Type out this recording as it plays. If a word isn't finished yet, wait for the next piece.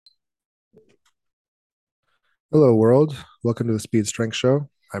Hello, world. Welcome to the Speed Strength Show.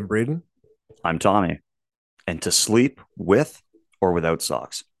 I'm Braden. I'm Tommy. And to sleep with or without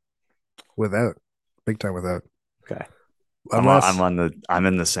socks. Without, big time without. Okay. Unless, I'm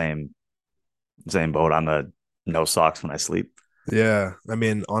in the same boat. I'm a no socks when I sleep. yeah, I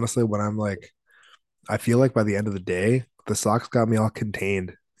mean, honestly, when I'm like, I feel like by the end of the day, the socks got me all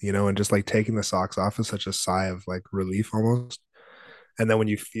contained, and just like taking the socks off is such a sigh of like relief almost. And then when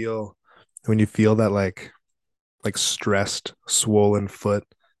you feel that like stressed, swollen foot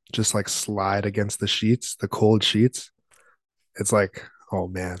just like slide against the sheets, the cold sheets, it's like, oh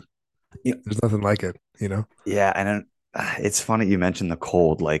man, Yeah, there's nothing like it. yeah, and then, it's funny you mentioned the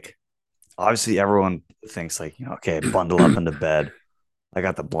cold. Like obviously everyone thinks like, okay, bundle up into bed. I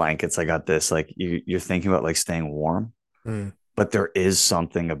got the blankets, I got this. Like you're thinking about like staying warm, Mm, but there is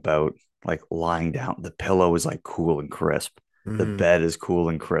something about like lying down. The pillow is like cool and crisp. The mm-hmm, bed is cool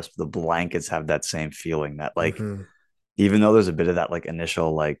and crisp. The blankets have that same feeling that like mm-hmm. even though there's a bit of that like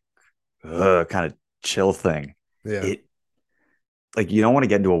initial like kind of chill thing. Yeah. It like you don't want to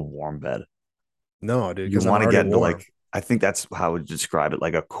get into a warm bed. No, dude, You because I'm want to already get into warm. like I think that's how I would describe it,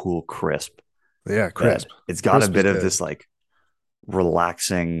 like a cool, crisp Yeah, bed. crisp. It's got a Crisp is bit of good. this like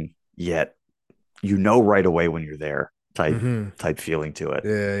relaxing yet right away when you're there Hmm. type feeling to it.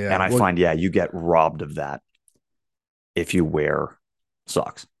 Yeah, yeah, yeah. And I Well, find you get robbed of that if you wear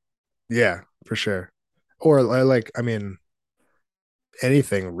socks. yeah, for sure. Or I mean,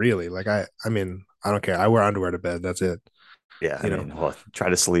 anything really. I mean, I don't care. I wear underwear to bed. That's it. Yeah, I You know. mean, well, try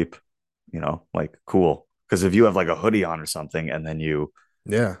to sleep, like cool. Because if you have like a hoodie on or something and then you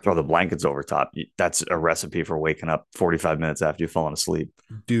Yeah, throw the blankets over top. That's a recipe for waking up 45 minutes after you've fallen asleep.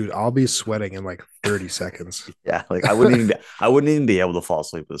 dude, I'll be sweating in like 30 seconds. Yeah, like I wouldn't even be able to fall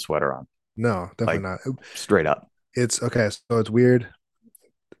asleep with a sweater on. No, definitely Like not. straight up. It's okay. So it's weird.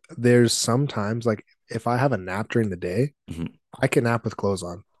 There's sometimes like if I have a nap during the day, Mhm. I can nap with clothes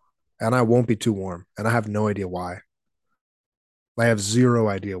on and I won't be too warm. And I have no idea why. I have zero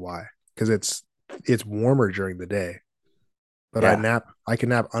idea why. Because it's warmer during the day. But Yeah. I can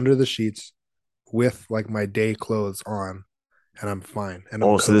nap under the sheets with like my day clothes on and I'm fine and I'm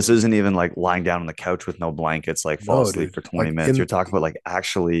Oh, so this cozy. isn't even like lying down on the couch with no blankets, like fall No, asleep dude. for 20 Like minutes. You're talking about like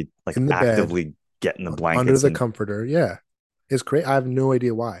actually like in the bed actively getting the under blankets the and comforter. Yeah. It's great. I have no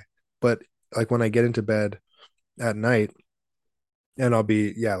idea why. But like when I get into bed at night and I'll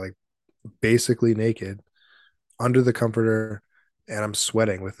be like basically naked under the comforter and I'm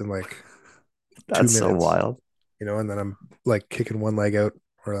sweating within like two that's so minutes, wild. and then I'm like kicking one leg out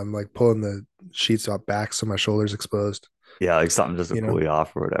or I'm like pulling the sheets up back so my shoulders exposed, Yeah, like something just to you know? cool you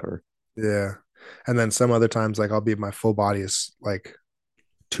off or whatever. Yeah. And then some other times, like I'll be, my full body is like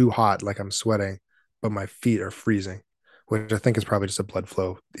too hot, like I'm sweating, but my feet are freezing, which I think is probably just a blood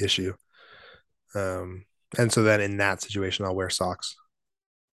flow issue. Um, and so then in that situation, I'll wear socks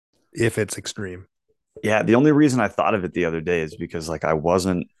if it's extreme. Yeah, the only reason I thought of it the other day is because like I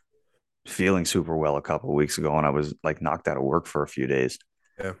wasn't feeling super well a couple of weeks ago and I was like knocked out of work for a few days.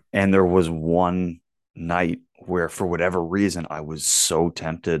 Yeah. And there was one night where, for whatever reason, I was so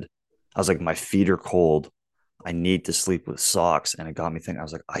tempted. I was like, my feet are cold. I need to sleep with socks. And it got me thinking, I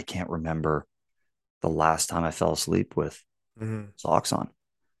was like, I can't remember the last time I fell asleep with Mm-hmm. socks on.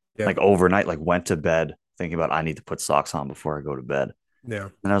 Yeah. Like overnight, like went to bed thinking about I need to put socks on before I go to bed. Yeah.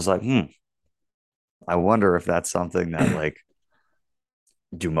 And I was like, I wonder if that's something that like,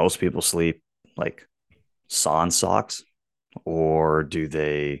 do most people sleep like sans socks? Or do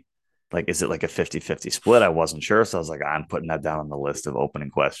they like is it like a 50-50 split? I wasn't sure. So I was like, I'm putting that down on the list of opening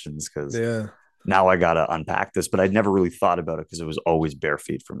questions because Yeah. now I gotta unpack this. But I'd never really thought about it because it was always bare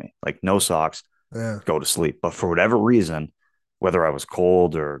feet for me. Like no socks, Yeah. go to sleep. But for whatever reason, whether I was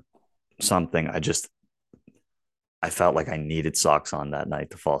cold or something, I felt like I needed socks on that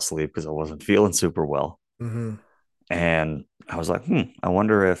night to fall asleep because I wasn't feeling super well. Mm-hmm. And I was like, I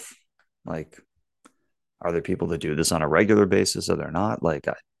wonder if like are there people that do this on a regular basis? Are there not? Like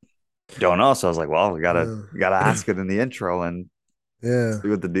I don't know. So I was like, well, we gotta Yeah. ask it in the intro and Yeah. see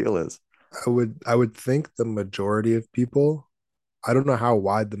what the deal is. I would think the majority of people, I don't know how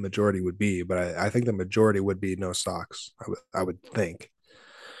wide the majority would be, but I think the majority would be no socks. I would think.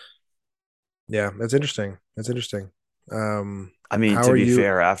 Yeah, that's interesting. That's interesting. I mean, How to are be you?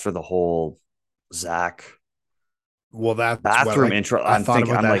 fair, after the whole Zach Well, that's what bathroom like intro, I thought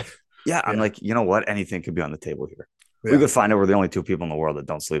about I'm that. like, yeah, I'm Yeah, like, you know what? Anything could be on the table here. We yeah, could find out we're the only two people in the world that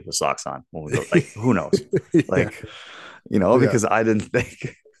don't sleep with socks on when we go. Like, who knows? yeah, Like, yeah, because I didn't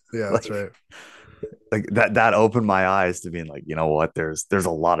think yeah. That's like right. that opened my eyes to being like, you know what? There's a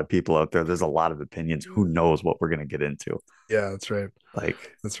lot of people out there. There's a lot of opinions. Who knows what we're gonna get into? Yeah, that's right. Like,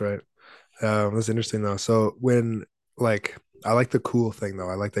 That's right. That's interesting though. So when like I like the cool thing though.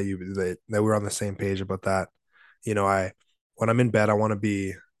 I like that we're on the same page about that. I when I'm in bed, I want to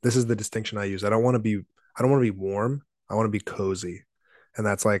be. This is the distinction I use. I don't want to be warm. I want to be cozy, and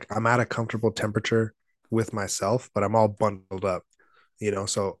that's like I'm at a comfortable temperature with myself, but I'm all bundled up.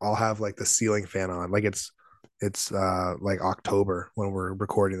 So I'll have like the ceiling fan on, like it's like October when we're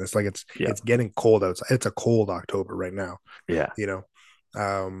recording this. Like it's Yeah. it's getting cold outside. It's a cold October right now. Yeah. You know,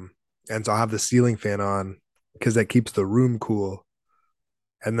 um, and so I'll have the ceiling fan on because that keeps the room cool,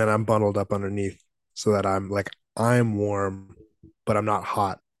 and then I'm bundled up underneath so that I'm warm, but I'm not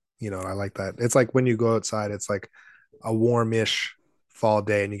hot. I like that. It's like when you go outside, it's like a warmish fall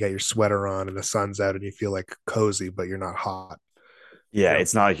day, and you got your sweater on, and the sun's out, and you feel like cozy, but you're not hot. Yeah. You know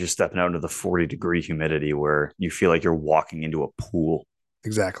It's not like you're stepping out into the 40-degree humidity where you feel like you're walking into a pool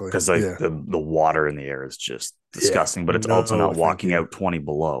exactly. because like Yeah, the water in the air is just yeah. disgusting, but it's also No, not thank walking you. out 20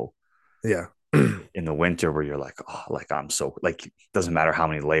 below Yeah. in the winter where you're like, oh, like I'm so like doesn't matter how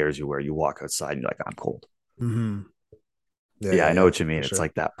many layers you wear, you walk outside and you're like, I'm cold. hmm Yeah, Yeah, yeah, I know yeah, what you for mean. It's sure.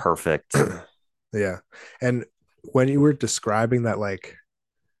 like that perfect. Yeah. And when you were describing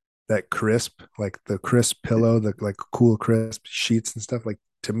that crisp, like the crisp pillow, the like cool crisp sheets and stuff, like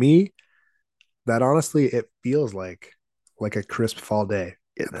to me, that honestly, it feels like a crisp fall day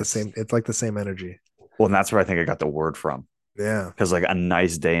at the That's same, it's like the same energy. well, and that's where I think I got the word from. Yeah. Because like a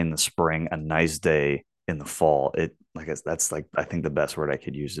nice day in the spring, a nice day in the fall, it like that's like I think the best word I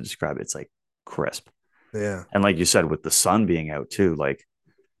could use to describe it. It's like crisp. Yeah. And like you said, with the sun being out too, like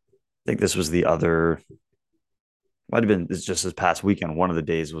I think this was the other might have been this just this past weekend. One of the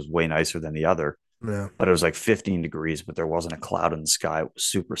days was way nicer than the other, Yeah. but it was like 15 degrees, but there wasn't a cloud in the sky. It was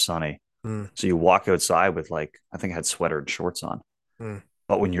super sunny. Mm, So you walk outside with like I think I had sweater and shorts on. mm.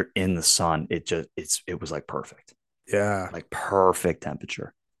 But when you're in the sun, it was Yeah. like perfect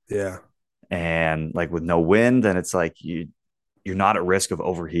temperature. Yeah. And like with no wind, and it's like you're not at risk of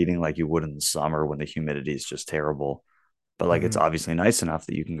overheating like you would in the summer when the humidity is just terrible. But like it's Hmm. obviously nice enough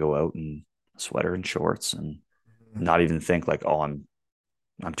that you can go out in a sweater and shorts and not even think like, oh, I'm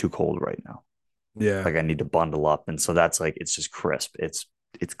too cold right now. Yeah. Like I need to bundle up. And so that's like it's just crisp. It's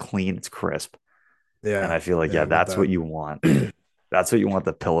clean, it's crisp. And Yeah. I feel like, Yeah. I yeah, love that's that. what you want. That's what you want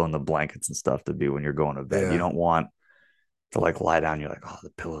the pillow and the blankets and stuff to be when you're going to bed. You Yeah. don't want to like lie down. You're like, oh, the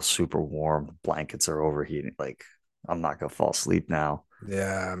pillow's super warm. The blankets are overheating. Like, I'm not gonna fall asleep now.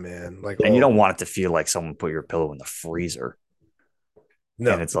 Yeah, man. Like, And you oh, don't want it to feel like someone put your pillow in the freezer. And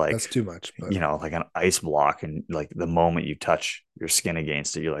no, it's like, that's too much, but like an ice block. And like the moment you touch your skin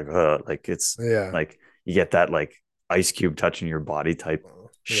against it, you're like, like it's yeah. like you get that like ice cube touching your body type Yeah, for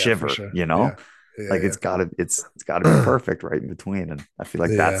shiver, sure. you know? Yeah. Yeah. Like Yeah. it's gotta be perfect right in between. And I feel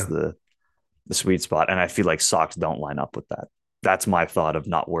like that's Yeah. the sweet spot. And I feel like socks don't line up with that. That's my thought of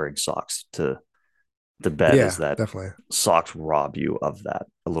not wearing socks to bed is Yeah, that definitely. socks rob you of that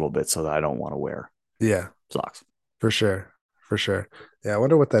a little bit so that I don't want to wear Yeah, socks. for sure. For sure. Yeah, I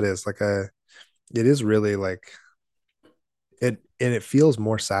wonder what that is. It is really like and it feels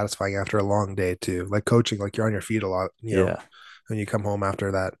more satisfying after a long day too. Like coaching, like you're on your feet a lot, Yeah. and you come home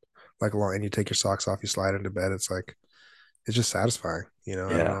after that, like long and you take your socks off, you slide into bed. It's like it's just satisfying. I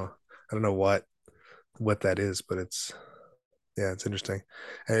don't Yeah. know. I don't know what that is, but yeah, it's interesting.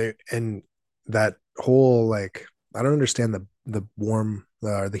 And that whole like I don't understand the warm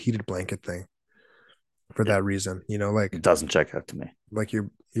or the heated blanket thing for It that reason. doesn't check out to me. Like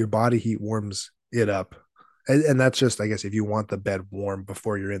your body heat warms it up. And that's just I guess if you want the bed warm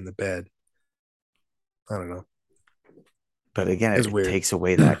before you're in the bed. I don't know. But again, It's it weird. takes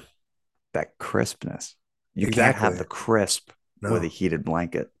away that crispness. You can't have Exactly. the crisp with a No, heated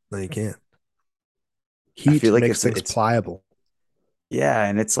blanket. no, you can't. I feel Heat like makes things it's pliable. yeah,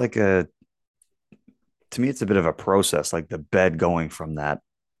 and it's like a to me it's a bit of a process, like the bed going from that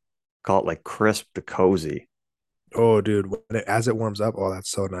call it like crisp to cozy. Oh, dude, as it warms up, oh,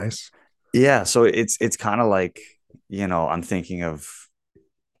 that's so nice. Yeah, so it's kind of like, I'm thinking of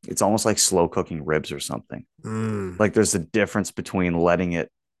it's almost like slow cooking ribs or something. Mm. Like there's a difference between letting it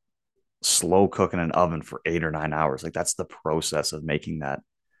slow cook in an oven for 8 or 9 hours. Like that's the process of making that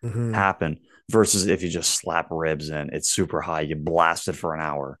Hmm. happen versus if you just slap ribs in, it's super high, you blast it for an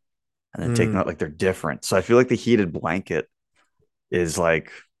hour and then take them Mm. out. Like they're different. So I feel like the heated blanket is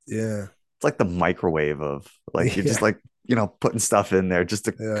like Yeah. it's like the microwave of like you're just Yeah. like, putting stuff in there just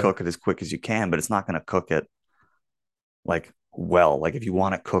to Yeah. cook it as quick as you can, but it's not going to cook it like well. Like if you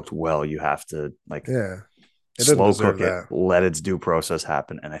want it cooked well, you have to like Yeah. It doesn't slow deserve cook it, that. let its due process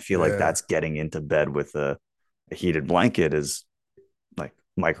happen. And I feel like Yeah. that's getting into bed with a heated blanket is like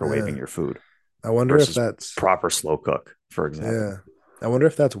microwaving Yeah. your food I wonder if versus that's proper slow cook, for yeah. example. I wonder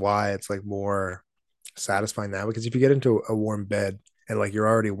if that's why it's like more satisfying now because if you get into a warm bed and like you're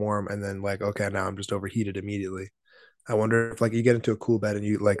already warm and then like okay now I'm just overheated immediately. I wonder if like you get into a cool bed and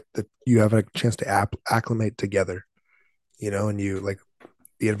you like that you have a chance to acclimate together, and you like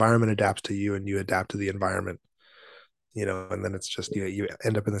the environment adapts to you and you adapt to the environment, and then it's just you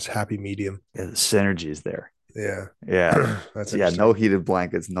end up in this happy medium. Yeah, the synergy is there. Yeah. Yeah. That's So yeah, no interesting. heated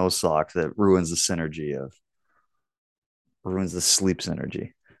blankets, no socks. That ruins the sleep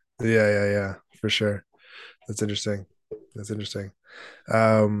synergy. Yeah, yeah, yeah, for sure. That's interesting. That's interesting.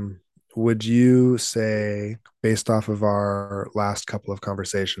 Um, would you say, based off of our last couple of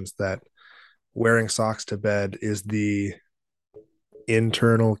conversations, that wearing socks to bed is the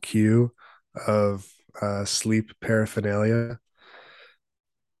internal cue of sleep paraphernalia?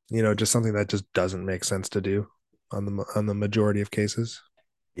 Just something that just doesn't make sense to do on the majority of cases.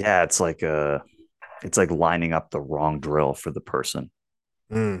 Yeah, it's like lining up the wrong drill for the person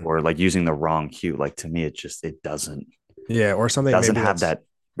Mm, or like using the wrong cue. Like to me, it yeah, or something doesn't maybe have that's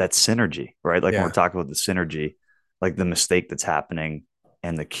that synergy, right? Like when we're yeah. talking about the synergy, like the mistake that's happening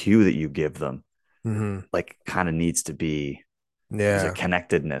and the cue that you give them, Hmm. like kind of needs to be there's a Yeah.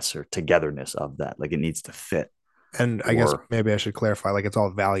 connectedness or togetherness of that. Like it needs to fit. And I guess Or maybe I should clarify, like it's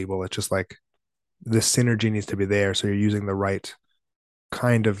all valuable. It's just like the synergy needs to be there. So you're using the right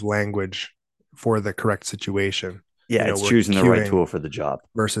kind of language for the correct situation. yeah, it's We're choosing the right cueing tool for the job.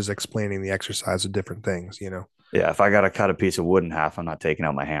 versus explaining the exercise of different things. Yeah, if I got to cut a piece of wood in half, I'm not taking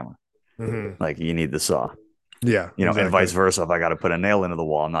out my hammer. Hmm. Like you need the saw, Yeah, and vice exactly. versa. If I got to put a nail into the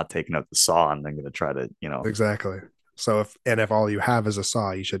wall, I'm not taking out the saw and then going to try to. Exactly. So if all you have is a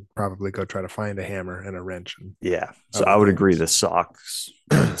saw, you should probably go try to find a hammer and a wrench and Yeah. So other I would agree things. the socks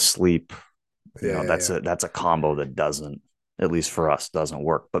and Yeah, sleep, yeah, yeah. that's a combo that doesn't, at least for us, doesn't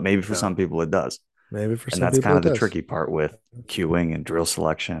work. But maybe for No, some people it does. maybe for And some that's people kind it of the does. tricky part with cueing and drill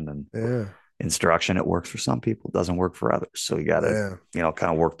selection and Yeah, instruction. It works for some people, it doesn't work for others. So you gotta, yeah,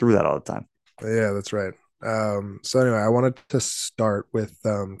 kind of work through that all the time. yeah. That's right. So anyway, I wanted to start with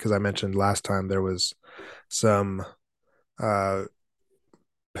because I mentioned last time there was some uh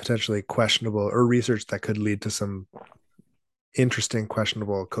potentially questionable or research that could lead to some interesting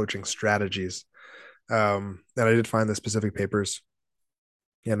questionable coaching strategies. And I did find the specific papers,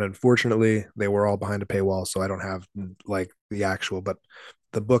 and unfortunately, they were all behind a paywall, so I don't have like the actual. But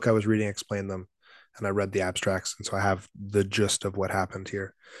the book I was reading explained them, and I read the abstracts, and so I have the gist of what happened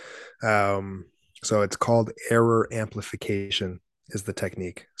here. Um, so it's called error amplification is the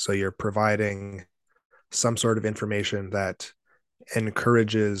technique. So you're providing some sort of information that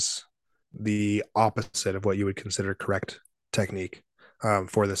encourages the opposite of what you would consider correct technique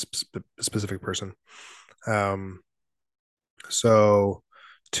for this specific person. Um, so,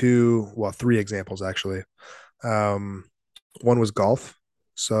 three examples actually. Um, one was golf.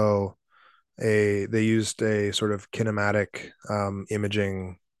 So, they used a sort of kinematic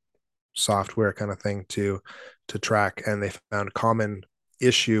imaging software kind of thing to track, and they found common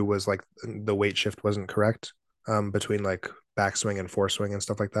issue was like the weight shift wasn't correct between like backswing and foreswing and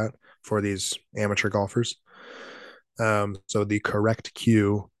stuff like that for these amateur golfers. So the correct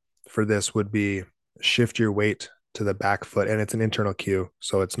cue for this would be shift your weight to the back foot, and it's an internal cue,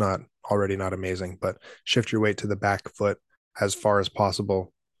 so it's not already not amazing, but shift your weight to the back foot as far as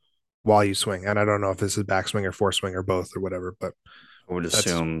possible while you swing. And I don't know if this is backswing or foreswing or both or whatever, but I would that's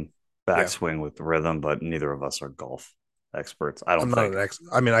assume yeah. backswing with rhythm, but neither of us are golf experts. I I'm don't not think. an ex.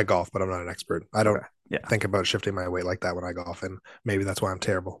 I mean, I golf, but I'm not an expert. I Okay. don't Yeah. think about shifting my weight like that when I golf, and maybe that's why I'm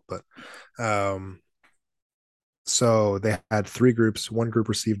terrible. But um, so they had three groups. One group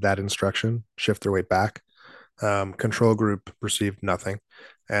received that instruction, shift their weight back. Control group received nothing,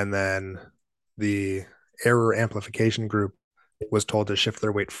 and then the error amplification group was told to shift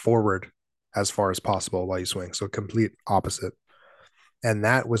their weight forward as far as possible while you swing. So complete opposite, and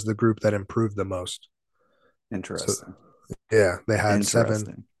that was the group that improved the most. So Interesting. yeah, they had seven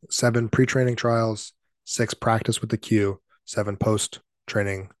Interesting. seven pre-training trials, six practice with the cue, seven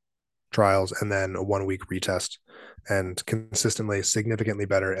post-training trials, and then a 1 week retest. And consistently, significantly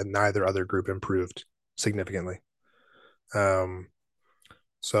better, and neither other group improved significantly. Um,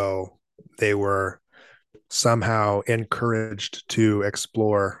 so they were somehow encouraged to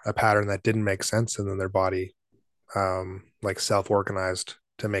explore a pattern that didn't make sense, and then their body like self-organized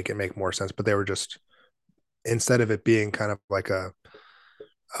to make it make more sense. But they were just instead of it being kind of like a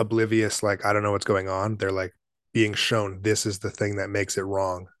oblivious, like I don't know what's going on, they're like being shown this is the thing that makes it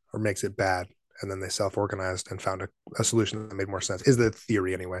wrong or makes it bad, and then they self-organized and found a solution that made more sense. Is the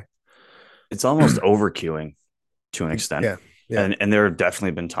theory anyway? It's almost over queuing to an extent. Yeah, yeah. And there have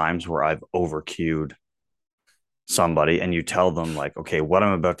definitely been times where I've over queued somebody and you tell them like, okay, what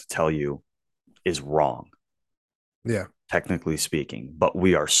I'm about to tell you is wrong, Yeah. technically speaking, but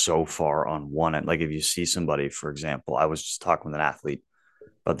we are so far on one end. Like if you see somebody, for example, I was just talking with an athlete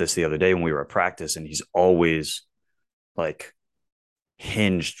about this the other day when we were at practice, and he's always like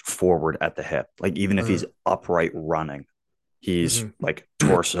hinged forward at the hip. Like even if he's Hmm. upright running, he's Hmm. like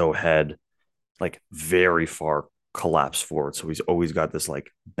torso, head, like very far collapsed forward. So he's always got this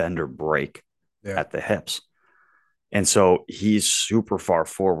like bend or break Yeah. at the hips. And so he's super far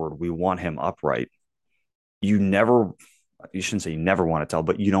forward. We want him upright. You never, you shouldn't say you never want to tell,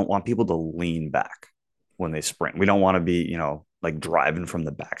 but you don't want people to lean back when they sprint. We don't want to be, like driving from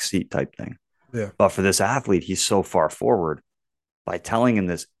the back seat type thing. Yeah. But for this athlete, he's so far forward by telling him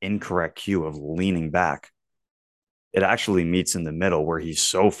this incorrect cue of leaning back. It actually meets in the middle where he's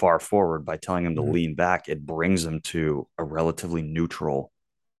so far forward by telling him to Hmm. lean back. It brings him to a relatively neutral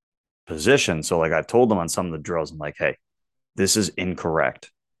position. So, like I told him on some of the drills, I'm like, hey, this is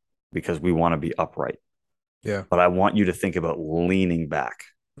incorrect because we want to be upright. Yeah. But I want you to think about leaning back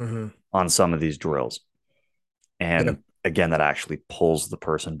Hmm. on some of these drills. Yeah. And again, that actually pulls the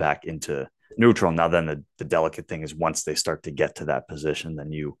person back into neutral. Now, then the delicate thing is once they start to get to that position,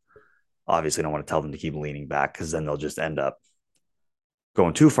 then you obviously don't want to tell them to keep leaning back because then they'll just end up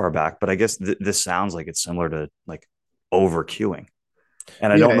going too far back. But I guess this sounds like it's similar to like over cueing.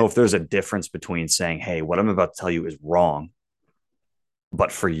 And I don't Yeah. know if there's a difference between saying, hey, what I'm about to tell you is wrong,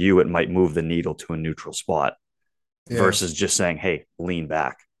 but for you, it might move the needle to a neutral spot Yeah. versus just saying, hey, lean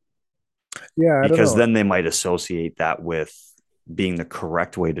back. Yeah. I don't Because know. then they might associate that with being the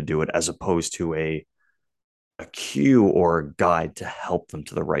correct way to do it as opposed to a cue or a guide to help them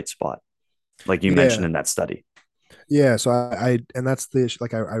to the right spot, like you mentioned Yeah. in that study. Yeah. So and that's the issue.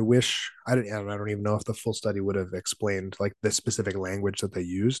 Like, I wish I don't even know if the full study would have explained like the specific language that they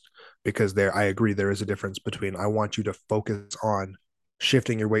used, because I agree there is a difference between I want you to focus on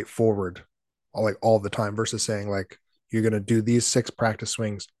shifting your weight forward all the time versus saying like you're going to do these 6 practice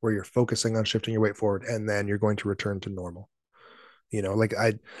swings where you're focusing on shifting your weight forward and then you're going to return to normal. Like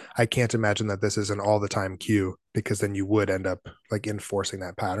I can't imagine that this is an all the time cue, because then you would end up like enforcing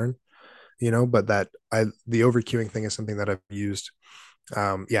that pattern, but that I the over cueing thing is something that I've used.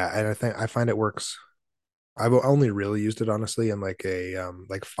 Yeah, and I find it works. I've only really used it honestly in like a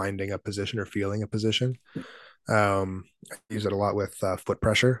like finding a position or feeling a position. I use it a lot with foot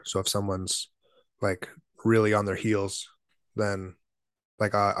pressure. So if someone's like really on their heels, then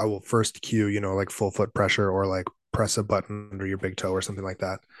like I will first cue, like full foot pressure, or like press a button under your big toe or something like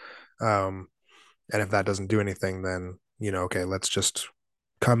that. Um, and if that doesn't do anything, then, okay, let's just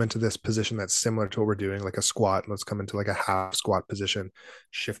come into this position that's similar to what we're doing, like a squat. Let's come into like a half squat position,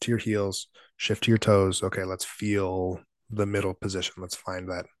 shift to your heels, shift to your toes. Okay, let's feel the middle position. Let's find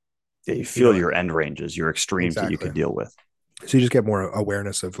that, Yeah, you you feel know, your end ranges, your extremes that you exactly. could deal with. So you just get more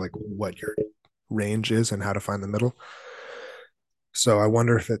awareness of like what your range is and how to find the middle. So I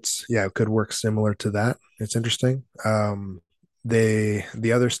wonder if yeah, it could work similar to that. It's interesting. The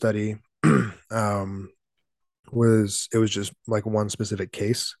other study, it was just like one specific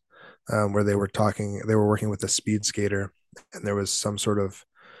case, where they were working with a speed skater, and there was some sort of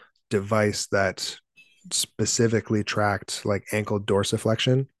device that specifically tracked like ankle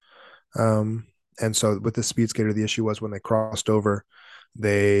dorsiflexion. Um, and so with the speed skater, the issue was when they crossed over,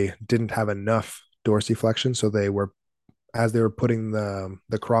 they didn't have enough dorsiflexion. So as they were putting the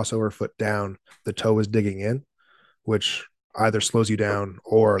crossover foot down, the toe was digging in, which either slows you down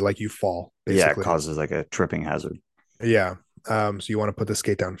or like you fall, Yeah, it basically. causes like a tripping hazard. Yeah. So you want to put the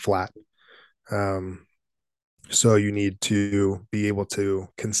skate down flat. Um, so you need to be able to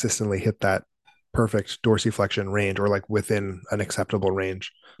consistently hit that perfect dorsiflexion range, or like within an acceptable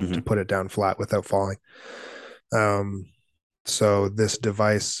range, to Mm-hmm. put it down flat without falling. Um, so this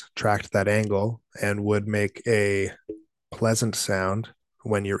device tracked that angle and would make a pleasant sound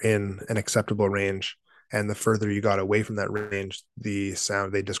when you're in an acceptable range. And the further you got away from that range, the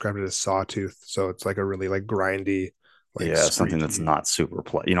sound, they described it as sawtooth. So it's like a really like grindy, like Yeah, something that's screechy.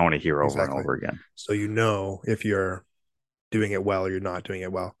 not you don't want to hear over and Exactly. over again. So if you're doing it well or you're not doing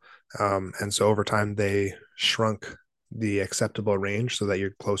it well. And so over time, they shrunk the acceptable range so that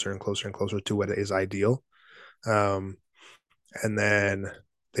you're closer and closer and closer to what is ideal. Um, and then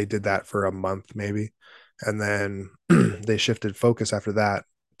they did that for a month maybe, and then they shifted focus after that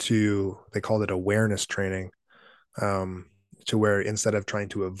to, they called it awareness training, um, to where instead of trying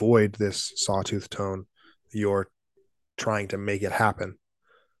to avoid this sawtooth tone, you're trying to make it happen.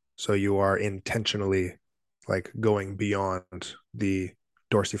 So you are intentionally like going beyond the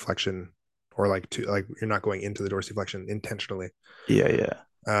dorsiflexion, or like to like you're not going into the dorsiflexion intentionally. Yeah,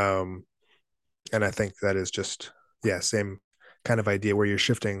 yeah. um and I think that is just yeah, same kind of idea where you're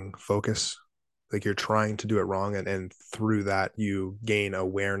shifting focus, like you're trying to do it wrong, and through that you gain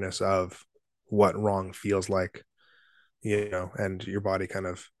awareness of what wrong feels like, and your body kind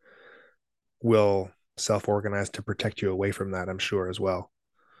of will self-organize to protect you away from that, I'm sure, as well,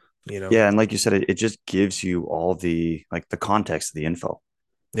 you know. Yeah, and like you said, it just gives you all the like the context of the info.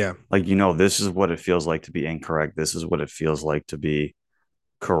 Yeah. Like, you know, this is what it feels like to be incorrect. This is what it feels like to be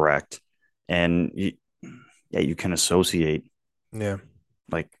correct. And yeah, you can associate Yeah.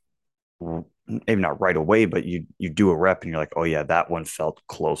 like maybe not right away, but you do a rep and you're like, oh yeah, that one felt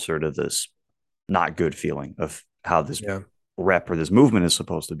closer to this not good feeling of how this Yeah. rep or this movement is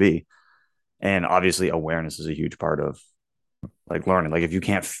supposed to be. And obviously awareness is a huge part of like learning. Like if you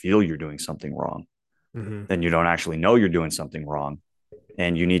can't feel you're doing something wrong, Mm-hmm. then you don't actually know you're doing something wrong.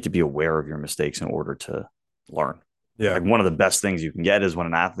 And you need to be aware of your mistakes in order to learn. Yeah. Like one of the best things you can get is when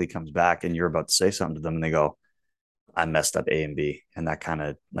an athlete comes back and you're about to say something to them and they go, I messed up A and B. And that kind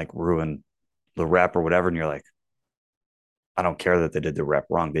of like ruined the rep or whatever. And you're like, I don't care that they did the rep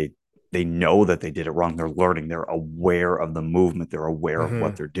wrong. They know that they did it wrong. They're learning. They're aware of the movement. They're aware of what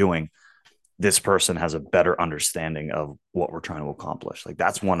Mm-hmm. they're doing. This person has a better understanding of what we're trying to accomplish. Like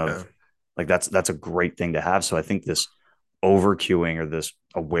that's one Yeah. of like that's a great thing to have. So I think this over cueing or this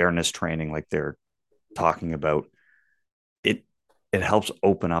awareness training, like they're talking about, it it helps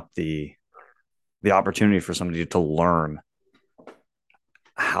open up the opportunity for somebody to learn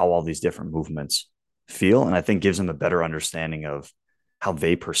how all these different movements feel, and I think gives them a better understanding of how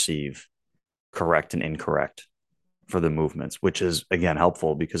they perceive correct and incorrect for the movements, which is again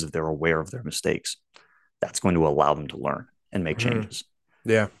helpful because if they're aware of their mistakes, that's going to allow them to learn and make Mm-hmm. changes.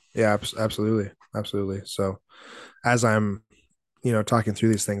 Yeah. Yeah. Absolutely. Absolutely. So as I'm, talking through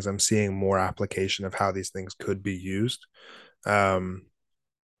these things, I'm seeing more application of how these things could be used. Um,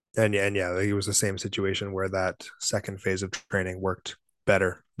 and yeah, it was the same situation where that second phase of training worked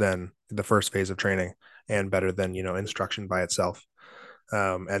better than the first phase of training and better than, instruction by itself.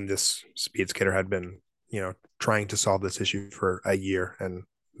 And this speed skater had been, trying to solve this issue for a year and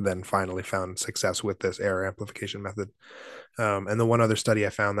then finally found success with this error amplification method. And the one other study I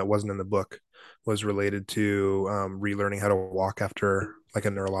found that wasn't in the book was related to relearning how to walk after like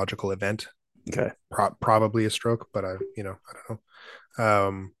a neurological event, Okay. probably a stroke, but I don't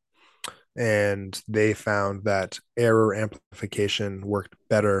know. And they found that error amplification worked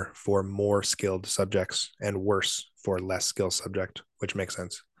better for more skilled subjects and worse for less skilled subject, which makes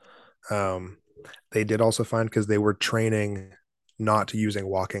sense. Um, they did also find because they were training not using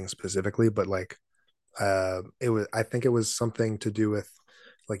walking specifically, but like it was, I think it was something to do with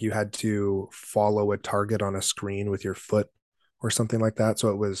like you had to follow a target on a screen with your foot or something like that. So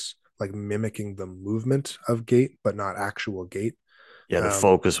it was like mimicking the movement of gait, but not actual gait. Yeah, the Um,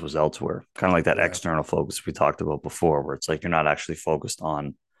 focus was elsewhere, kind of like that yeah, external focus we talked about before, where it's like you're not actually focused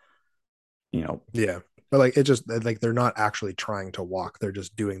on, you know, yeah. But like it just like they're not actually trying to walk. They're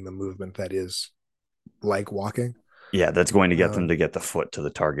just doing the movement that is like walking. yeah, that's going to get them Um, to get the foot to the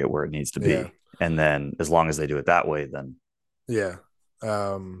target where it needs to yeah, be. And then as long as they do it that way, then yeah.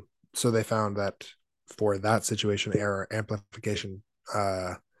 So they found that for that situation, error amplification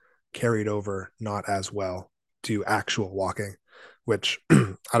carried over not as well to actual walking, which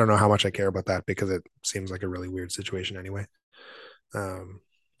I don't know how much I care about that because it seems like a really weird situation anyway. Um,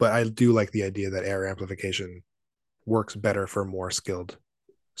 but I do like the idea that error amplification works better for more skilled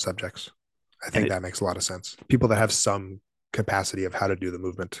subjects. I and think it that makes a lot of sense. People that have some capacity of how to do the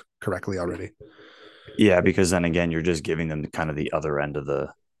movement correctly already. yeah, because then again, you're just giving them kind of the other end of the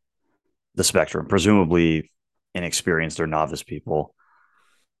spectrum. Presumably inexperienced or novice people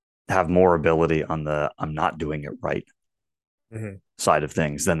have more ability on the I'm not doing it right Mm-hmm. side of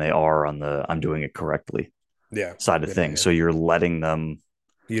things than they are on the I'm doing it correctly Yeah. side of Yeah. things. Yeah. So you're letting them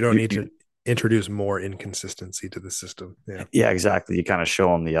You don't you, need you to introduce more inconsistency to the system. Yeah. yeah, exactly. You kind of show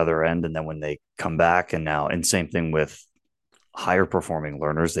them the other end and then when they come back and now and same thing with higher performing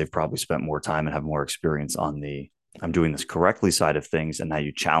learners, they've probably spent more time and have more experience on the I'm doing this correctly side of things. And now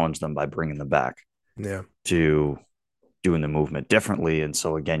you challenge them by bringing them back Yeah. to doing the movement differently. And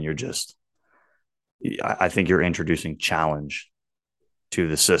so, again, you're just, I think you're introducing challenge to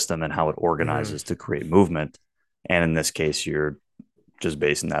the system and how it Mm-hmm. organizes to create movement. And in this case, you're just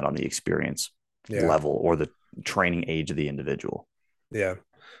basing that on the experience Yeah. level or the training age of the individual. Yeah.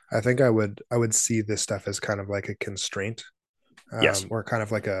 I would see this stuff as kind of like a constraint, Yes. or kind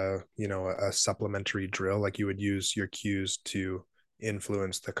of like a supplementary drill. Like you would use your cues to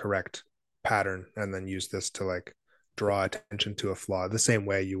influence the correct pattern and then use this to like draw attention to a flaw the same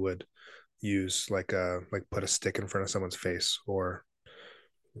way you would use like put a stick in front of someone's face or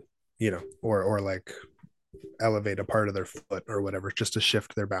like elevate a part of their foot or whatever, just to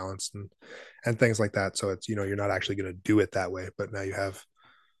shift their balance and things like that. So it's, you're not actually going to do it that way, but now you have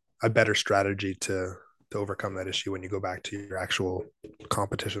a better strategy to overcome that issue when you go back to your actual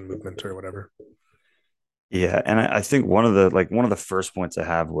competition movement or whatever. Yeah, and I think one of the first points I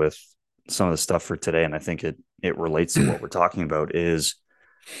have with some of the stuff for today, and I think it relates to what we're talking about, is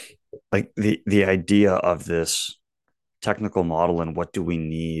like the idea of this technical model and what do we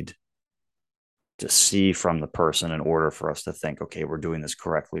need to see from the person in order for us to think, okay, we're doing this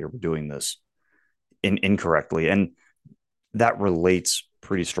correctly or we're doing this incorrectly. And that relates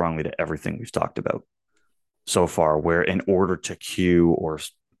pretty strongly to everything we've talked about so far, where in order to cue or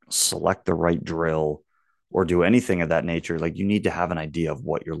select the right drill or do anything of that nature, like you need to have an idea of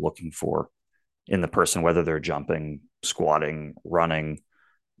what you're looking for in the person, whether they're jumping, squatting, running,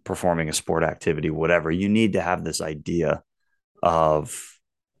 performing a sport activity, whatever. You need to have this idea of,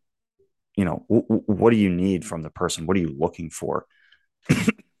 what do you need from the person? What are you looking for?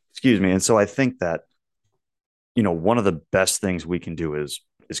 Excuse me. And so I think that, one of the best things we can do is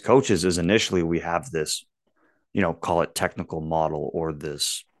coaches is initially we have this, call it technical model or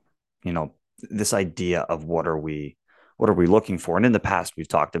this, you know, this idea of what are we looking for. And in the past, we've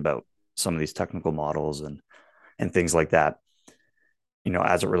talked about some of these technical models and things like that,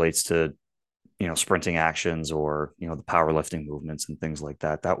 as it relates to, sprinting actions or, the powerlifting movements and things like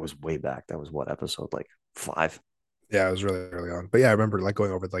that. That was way back. That was what episode like 5. Yeah, it was really early on. But yeah, I remember like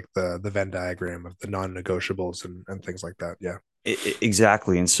going over like the Venn diagram of the non-negotiables and things like that. Yeah.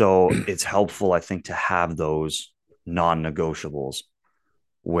 Exactly. And so it's helpful, I think, to have those non-negotiables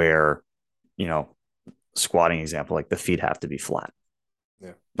where, you know, squatting example, like the feet have to be flat.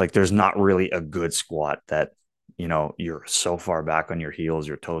 Yeah. Like there's not really a good squat that, you're so far back on your heels,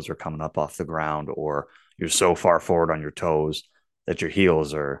 your toes are coming up off the ground, or you're so far forward on your toes that your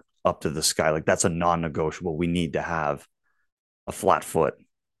heels are up to the sky. Like that's a non-negotiable. We need to have a flat foot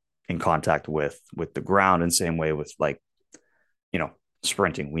in contact with the ground, and same way with like, you know,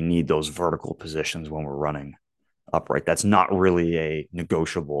 sprinting. We need those vertical positions when we're running upright. That's not really a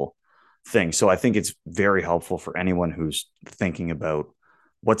negotiable thing. So I think it's very helpful for anyone who's thinking about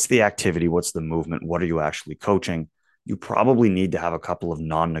what's the activity, what's the movement, what are you actually coaching. You probably need to have a couple of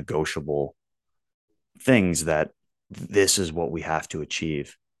non-negotiable things that this is what we have to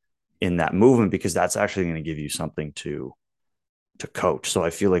achieve in that movement, because that's actually going to give you something to coach. So I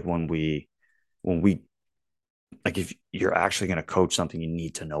feel like when we like if you're actually going to coach something, you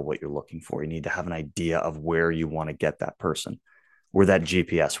need to know what you're looking for. You need to have an idea of where you want to get that person. We're that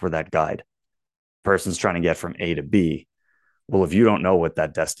GPS, we're that guide. Person's trying to get from A to B. Well, if you don't know what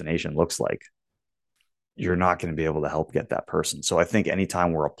that destination looks like, you're not going to be able to help get that person. So I think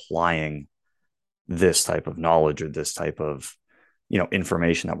anytime we're applying this type of knowledge or this type of,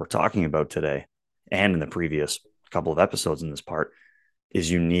 information that we're talking about today and in the previous couple of episodes in this part,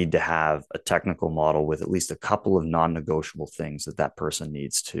 is you need to have a technical model with at least a couple of non-negotiable things that that person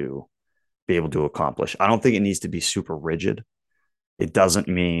needs to be able to accomplish. I don't think it needs to be super rigid. It doesn't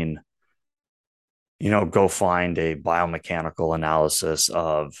mean, go find a biomechanical analysis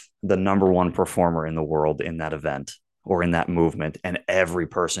of the number one performer in the world in that event or in that movement, and every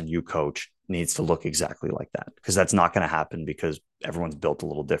person you coach needs to look exactly like that, because that's not going to happen, because everyone's built a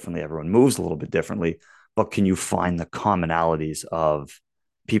little differently, everyone moves a little bit differently. But can you find the commonalities of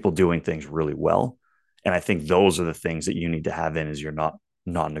people doing things really well? And I think those are the things that you need to have in as your not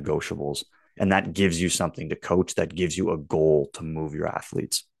non-negotiables, and that gives you something to coach, that gives you a goal to move your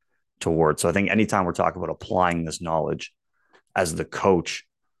athletes towards. So I think anytime we're talking about applying this knowledge as the coach,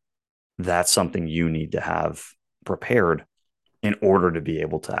 that's something you need to have prepared in order to be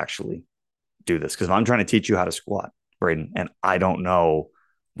able to actually do this. Because if I'm trying to teach you how to squat, Braden, and I don't know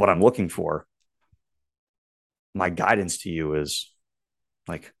what I'm looking for, my guidance to you is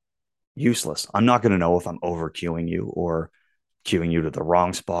like useless. I'm not going to know if I'm over cueing you or cueing you to the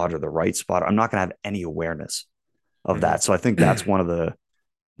wrong spot or the right spot. I'm not going to have any awareness of Mm-hmm. that. So I think that's one of the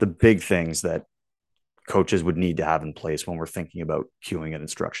big things that coaches would need to have in place when we're thinking about cueing and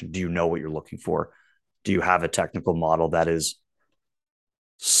instruction. Do you know what you're looking for? Do you have a technical model that is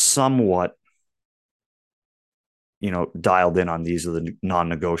somewhat, dialed in on these are the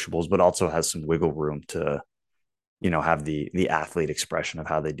non-negotiables, but also has some wiggle room to, have the athlete expression of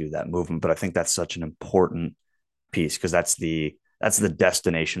how they do that movement. But I think that's such an important piece, because that's the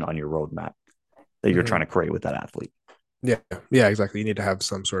destination on your roadmap that you're Mm-hmm. trying to create with that athlete. Yeah, yeah, exactly. You need to have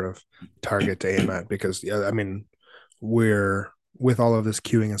some sort of target to aim at because, yeah, I mean, we're with all of this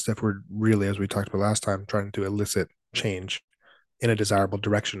queuing and stuff, we're really, as we talked about last time, trying to elicit change in a desirable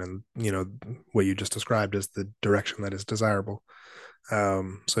direction. And, what you just described is the direction that is desirable.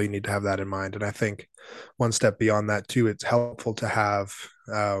 So you need to have that in mind. And I think one step beyond that too, it's helpful to have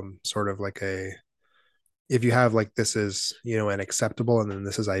sort of like a, if you have like this is, an acceptable and then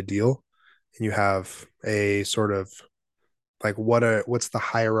this is ideal, and you have a sort of like what's the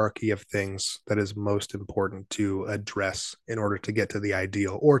hierarchy of things that is most important to address in order to get to the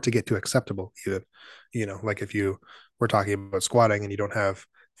ideal or to get to acceptable even, like if you were talking about squatting and you don't have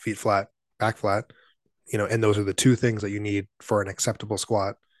feet flat, back flat, and those are the two things that you need for an acceptable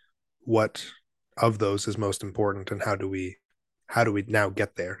squat. What of those is most important, and how do we now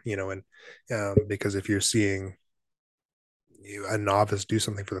get there, and because if you're seeing a novice do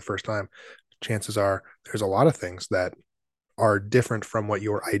something for the first time, chances are there's a lot of things that are different from what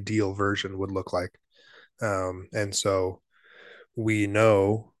your ideal version would look like. And so we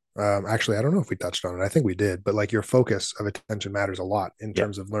know, actually, I don't know if we touched on it. I think we did, but like your focus of attention matters a lot in Yeah.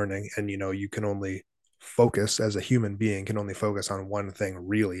 terms of learning. And, you can only focus as a human being, can only focus on one thing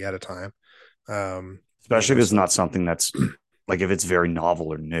really at a time. Especially if it's So not something that's like if it's very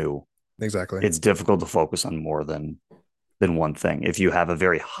novel or new, exactly. it's difficult to focus on more than one thing. If you have a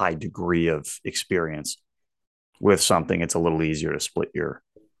very high degree of experience with something, it's a little easier to split your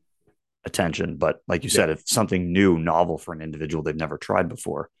attention. But like you Yeah, said, if something new, novel for an individual they've never tried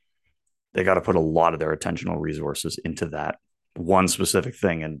before, they got to put a lot of their attentional resources into that one specific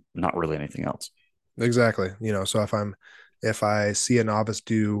thing and not really anything else. exactly. So if I see a novice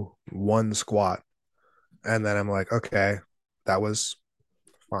do one squat and then I'm like, okay, that was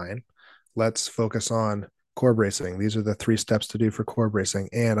fine. Let's focus on core bracing. These are the 3 steps to do for core bracing.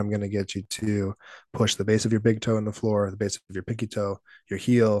 And I'm going to get you to push the base of your big toe in the floor, the base of your pinky toe, your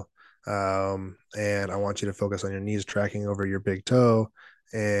heel. And I want you to focus on your knees tracking over your big toe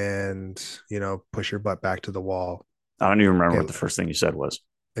and, push your butt back to the wall. I don't even remember Okay, what the first thing you said was.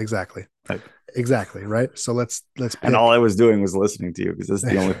 exactly. Like, Exactly. Right. So let's and all pick I was doing was listening to you because this is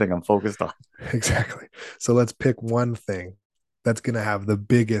the only thing I'm focused on. exactly. So let's pick one thing that's going to have the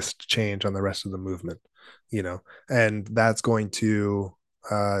biggest change on the rest of the movement, and that's going to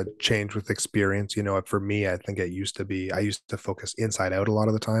change with experience. For me, I think I used to focus inside out a lot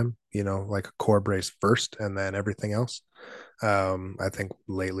of the time, like a core brace first and then everything else. I think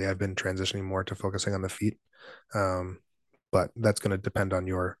lately I've been transitioning more to focusing on the feet. Um, but that's going to depend on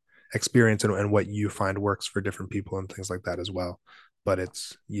your experience and what you find works for different people and things like that as well. But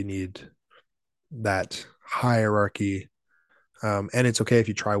you need that hierarchy. And it's okay if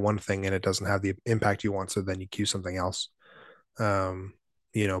you try one thing and it doesn't have the impact you want, so then you cue something else. Um,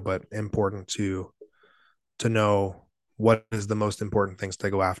 but important to know what is the most important things to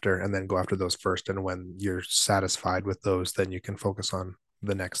go after and then go after those first. And when you're satisfied with those, then you can focus on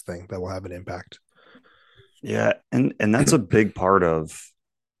the next thing that will have an impact. Yeah, and that's a big part of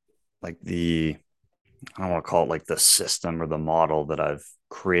like the I don't want to call it like the system or the model that I've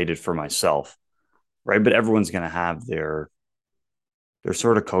created for myself, right? But everyone's going to have their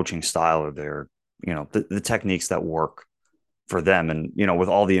sort of coaching style or their the techniques that work for them. And with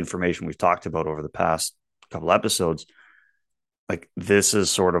all the information we've talked about over the past couple episodes, like this is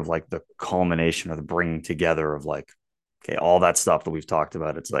sort of like the culmination or the bringing together of like, okay, all that stuff that we've talked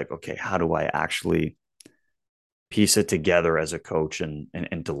about. It's like, okay, how do I actually piece it together as a coach and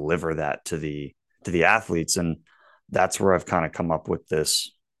deliver that to the athletes? And that's where I've kind of come up with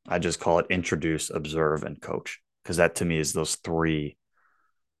this. I just call it introduce, observe, and coach, because that to me is those three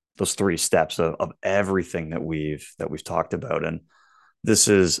steps of everything that we've talked about. And this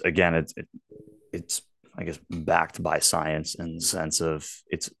is again, it's I guess backed by science in the sense of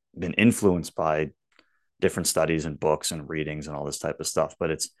it's been influenced by different studies and books and readings and all this type of stuff.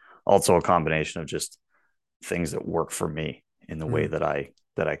 But it's also a combination of just things that work for me in the way Mm-hmm.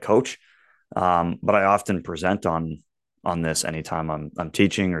 that I coach. But I often present on this anytime I'm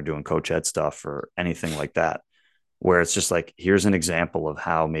teaching or doing coach ed stuff or anything like that, where it's just like, here's an example of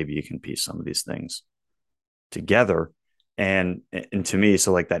how maybe you can piece some of these things together. And to me,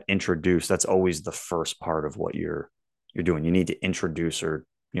 so like that introduce, that's always the first part of what you're doing. You need to introduce or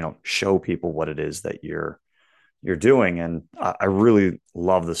show people what it is that you're doing. And I really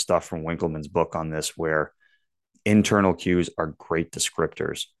love the stuff from Winkleman's book on this, where internal cues are great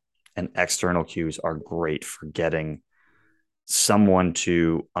descriptors and external cues are great for getting someone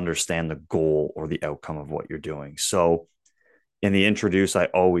to understand the goal or the outcome of what you're doing. So in the introduce, I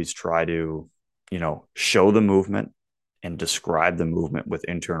always try to, show the movement and describe the movement with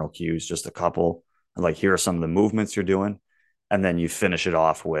internal cues, just a couple, like, here are some of the movements you're doing. And then you finish it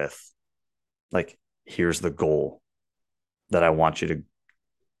off with, like, here's the goal that I want you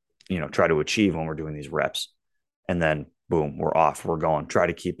to, try to achieve when we're doing these reps. And then boom, we're off, we're going. Try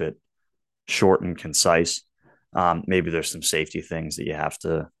to keep it short and concise. Maybe there's some safety things that you have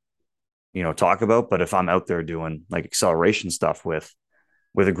to, talk about. But if I'm out there doing like acceleration stuff with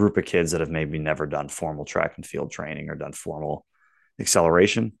a group of kids that have maybe never done formal track and field training or done formal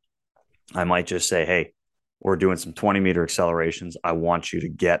acceleration, I might just say, hey, we're doing some 20-meter accelerations. I want you to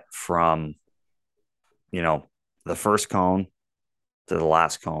get from, you know, the first cone to the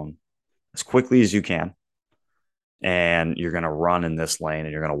last cone as quickly as you can. And you're going to run in this lane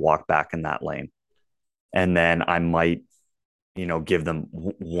and you're going to walk back in that lane. And then I might, give them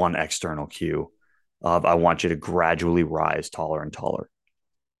one external cue of I want you to gradually rise taller and taller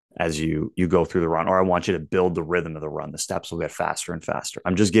as you go through the run, or I want you to build the rhythm of the run. The steps will get faster and faster.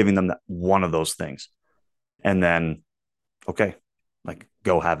 I'm just giving them that one of those things. And then, okay, like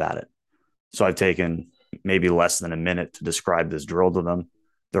go have at it. So I've taken maybe less than a minute to describe this drill to them.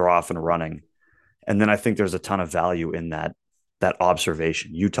 They're off and running. And then I think there's a ton of value in that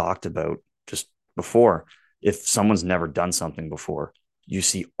observation you talked about just before. If someone's never done something before, you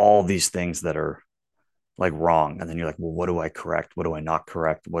see all these things that are like wrong, and then you're like, well, what do I correct? What do I not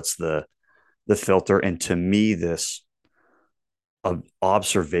correct? What's the filter? And to me, this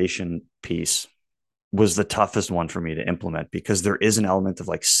observation piece was the toughest one for me to implement, because there is an element of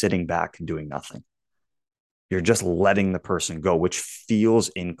like sitting back and doing nothing. You're just letting the person go, which feels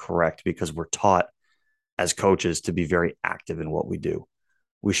incorrect because we're taught as coaches to be very active in what we do.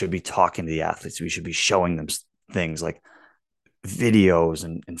 We should be talking to the athletes. We should be showing them things like videos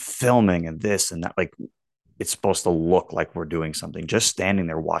and filming and this and that. Like, it's supposed to look like we're doing something. Just standing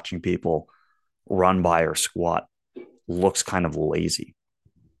there watching people run by or squat looks kind of lazy.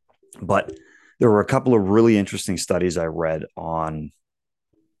 But there were a couple of really interesting studies I read on,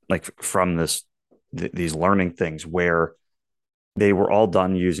 like, from these learning things, where they were all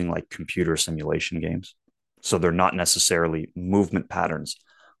done using like computer simulation games. So they're not necessarily movement patterns,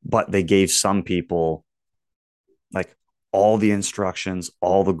 but they gave some people like all the instructions,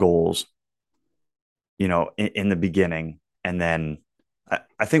 all the goals, in the beginning. And then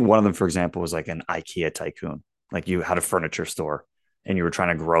I think one of them, for example, was like an IKEA tycoon. Like, you had a furniture store and you were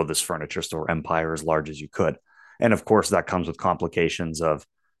trying to grow this furniture store empire as large as you could. And of course, that comes with complications of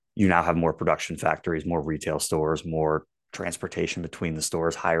you now have more production factories, more retail stores, more transportation between the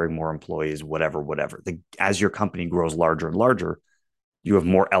stores, hiring more employees, whatever. As your company grows larger and larger, you have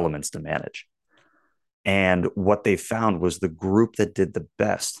more elements to manage. And what they found was the group that did the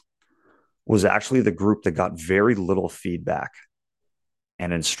best was actually the group that got very little feedback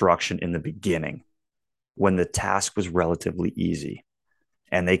and instruction in the beginning, when the task was relatively easy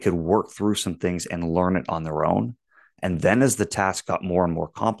and they could work through some things and learn it on their own. And then as the task got more and more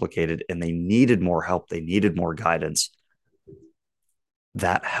complicated and they needed more help, they needed more guidance,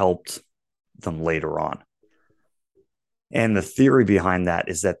 that helped them later on. And the theory behind that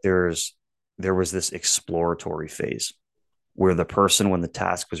is that there was this exploratory phase where the person, when the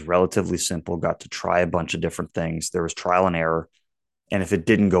task was relatively simple, got to try a bunch of different things. There was trial and error. And if it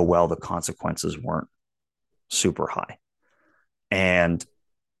didn't go well, the consequences weren't super high. And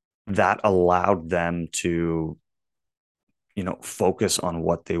that allowed them to, focus on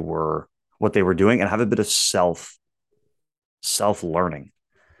what they were doing and have a bit of self learning.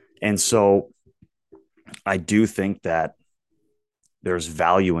 And so I do think that there's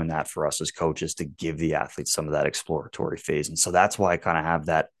value in that for us as coaches, to give the athletes some of that exploratory phase. And so that's why I kind of have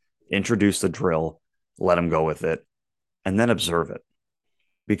that: introduce the drill, let them go with it, and then observe it.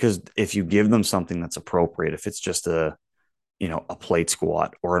 Because if you give them something that's appropriate, if it's just a plate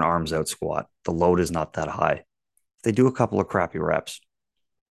squat or an arms out squat, the load is not that high. If they do a couple of crappy reps,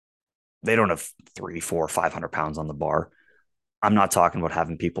 they don't have 3, 4, 500 pounds on the bar. I'm not talking about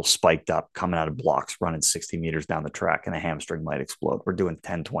having people spiked up, coming out of blocks, running 60 meters down the track, and a hamstring might explode. We're doing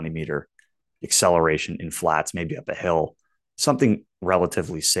 10, 20-meter acceleration in flats, maybe up a hill, something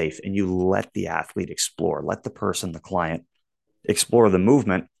relatively safe. And you let the athlete explore, let the person, the client, explore the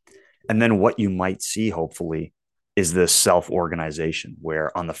movement. And then what you might see, hopefully, is this self-organization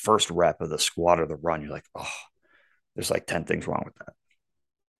where on the first rep of the squat or the run, you're like, oh, there's like 10 things wrong with that.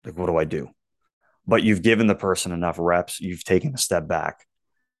 Like, what do I do? But you've given the person enough reps, you've taken a step back.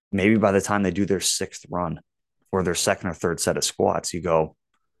 Maybe by the time they do their sixth run or their second or third set of squats, you go,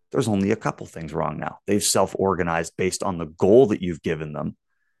 there's only a couple things wrong now. They've self-organized based on the goal that you've given them.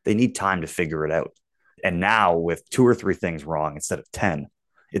 They need time to figure it out. And now, with 2 or 3 things wrong instead of 10,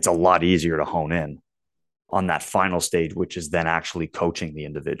 it's a lot easier to hone in on that final stage, which is then actually coaching the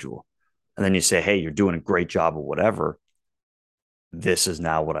individual. And then you say, hey, you're doing a great job of whatever. This is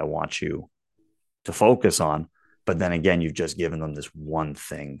now what I want you to focus on. But then again, you've just given them this one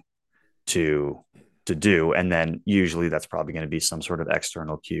thing to do. And then usually that's probably going to be some sort of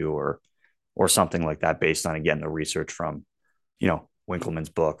external cue or or something like that, based on, again, the research from, you know, Winkelmann's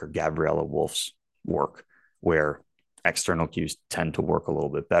book or Gabriella Wolf's work, where external cues tend to work a little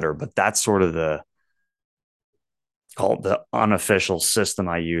bit better. But that's sort of the called the unofficial system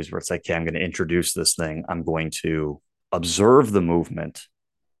I use, where it's like, okay, I'm going to introduce this thing. I'm going to observe the movement,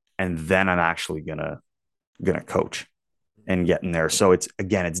 and then I'm actually gonna coach and get in there. So it's,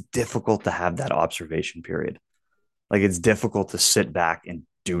 again, it's difficult to have that observation period. Like, it's difficult to sit back and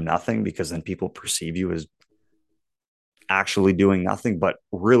do nothing, because then people perceive you as actually doing nothing. But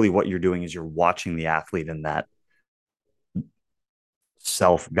really, what you're doing is you're watching the athlete in that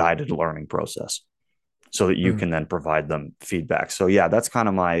self-guided learning process, so that you Mm. can then provide them feedback. So yeah, that's kind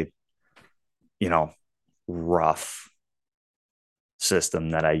of my, you know, rough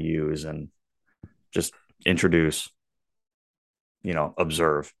system that I use, and just introduce, you know,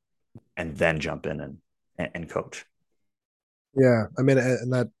 observe, and then jump in and coach. Yeah, I mean,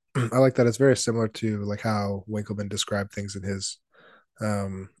 and that I like that. It's very similar to like how Winkleman described things in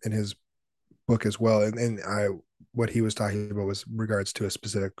his book as well. And I what he was talking about was regards to a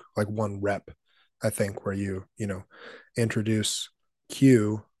specific like one rep, I think, where you know introduce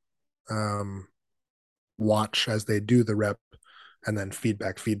cue, um, watch as they do the rep, and then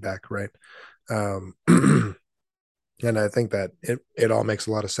feedback, right? Um, and I think that it all makes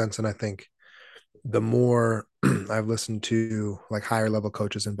a lot of sense. And I think the more I've listened to like higher level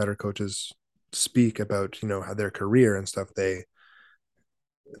coaches and better coaches speak about how their career and stuff, they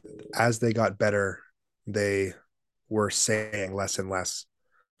as they got better, they were saying less and less,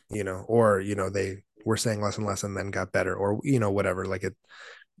 or they were saying less and less and then got better, or whatever. Like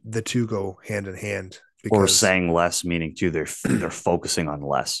the two go hand in hand Or because saying less, meaning too, they're focusing on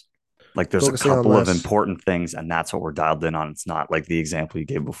less. Like, there's a focusing on couple of less. important things, and that's what we're dialed in on. It's not like the example you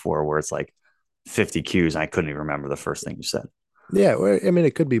gave before, where it's like 50 cues and I couldn't even remember the first thing you said. Yeah, well, I mean,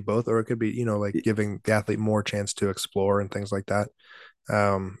 it could be both, or it could be like giving the athlete more chance to explore and things like that.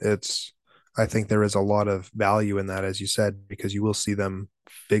 It's I think there is a lot of value in that, as you said, because you will see them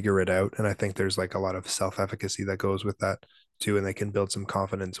figure it out. And I think there's like a lot of self-efficacy that goes with that too. And they can build some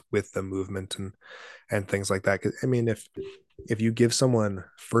confidence with the movement and things like that. 'Cause, I mean, if you give someone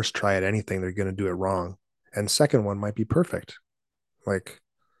first try at anything, they're gonna do it wrong. And second one might be perfect. Like,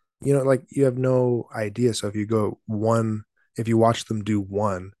 like you have no idea. So if you watch them do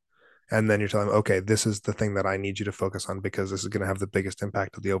one and then you're telling them, okay, this is the thing that I need you to focus on because this is going to have the biggest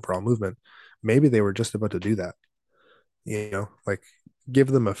impact of the overall movement. Maybe they were just about to do that, like give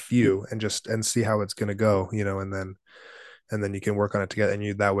them a few and see how it's going to go, and then you can work on it together.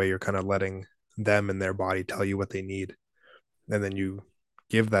 And that way you're kind of letting them and their body tell you what they need. And then you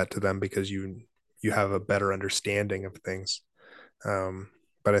give that to them because you have a better understanding of things. Um,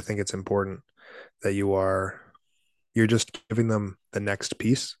 but I think it's important that you're just giving them the next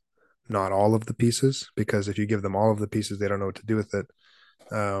piece, not all of the pieces, because if you give them all of the pieces, they don't know what to do with it.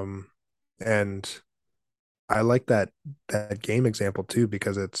 Um, and I like that game example too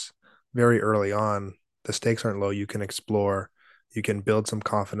because it's very early on. The stakes aren't low. You can explore, you can build some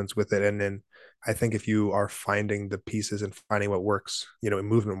confidence with it, and then I think if you are finding the pieces and finding what works,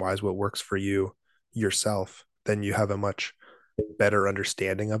 movement wise, what works for you yourself, then you have a much better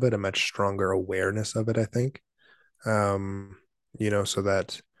understanding of it, a much stronger awareness of it. I think, um, so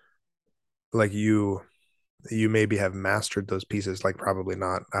that like you maybe have mastered those pieces, like probably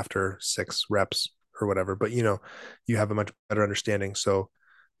not after 6 reps or whatever, but you have a much better understanding. So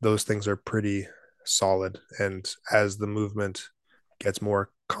those things are pretty solid. And as the movement gets more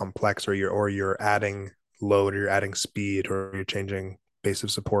complex, or you're adding load, or you're adding speed, or you're changing base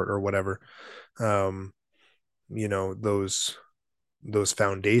of support or whatever, um, those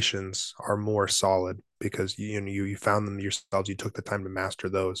foundations are more solid because you found them yourselves. You took the time to master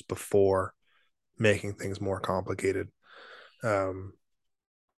those before making things more complicated. um,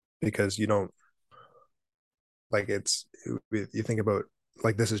 because you don't like you think about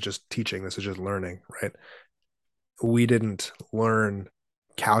like this is just teaching, this is just learning, right? We didn't learn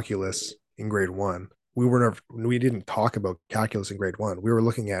calculus in grade one. We didn't talk about calculus in grade one. We were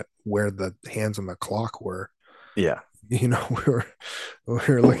looking at where the hands on the clock were. Yeah. We were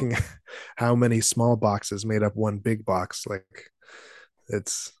looking at how many small boxes made up one big box. Like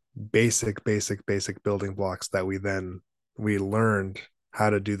it's basic building blocks that we learned how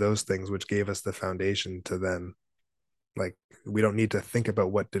to do those things, which gave us the foundation to then like we don't need to think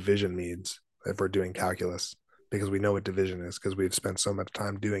about what division means if we're doing calculus because we know what division is because we've spent so much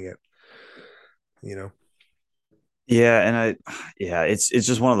time doing it, you know. Yeah. Yeah, it's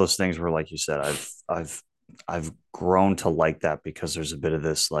just one of those things where, like you said, I've grown to like that, because there's a bit of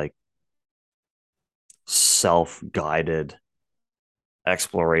this like self-guided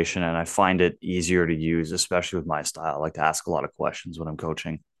exploration, and I find it easier to use, especially with my style. I like to ask a lot of questions when I'm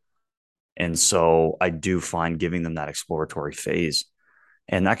coaching. And so I do find giving them that exploratory phase.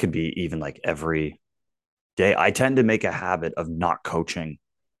 And that could be even like every day. I tend to make a habit of not coaching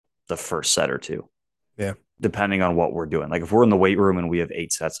the first set or two, Yeah. depending on what we're doing. Like if we're in the weight room and we have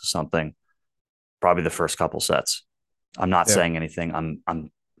 8 sets of something, probably the first couple sets. I'm not Yeah. saying anything.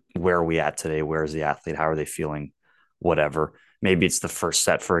 I'm where are we at today? Where is the athlete? How are they feeling? Whatever. Maybe it's the first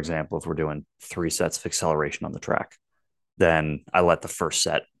set, for example, if we're doing 3 sets of acceleration on the track, then I let the first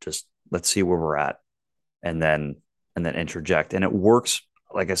set just let's see where we're at and then interject. And it works,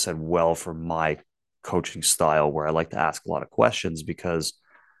 like I said, well for my coaching style where I like to ask a lot of questions because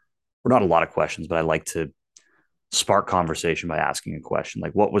or not a lot of questions, but I like to spark conversation by asking a question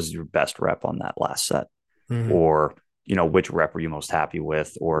like, what was your best rep on that last set? Hmm. Or, which rep were you most happy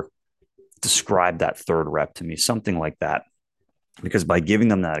with? Or describe that third rep to me, something like that. Because by giving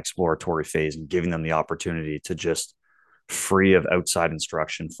them that exploratory phase and giving them the opportunity to just free of outside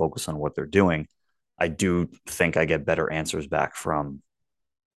instruction, focus on what they're doing, I do think I get better answers back from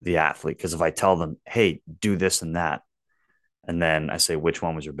the athlete. Because if I tell them, hey, do this and that, and then I say, which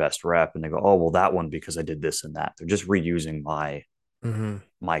one was your best rep? And they go, oh, well, that one because I did this and that. They're just reusing Hmm.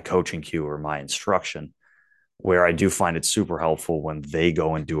 my coaching cue or my instruction. Where I do find it super helpful when they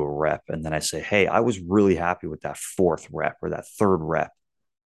go and do a rep. And then I say, hey, I was really happy with that fourth rep or that third rep.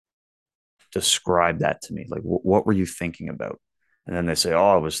 Describe that to me. Like, what were you thinking about? And then they say,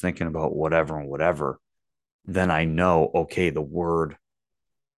 oh, I was thinking about whatever and whatever. Then I know, okay, the word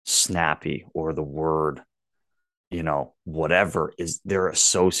snappy or the word, whatever is they're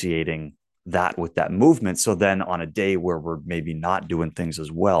associating that with that movement. So then on a day where we're maybe not doing things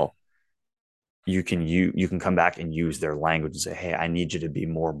as well, you can come back and use their language and say, hey, I need you to be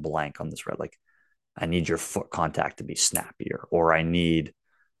more blank on this red. Like I need your foot contact to be snappier, or I need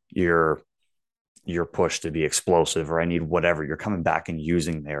your your push to be explosive, or I need whatever. You're coming back and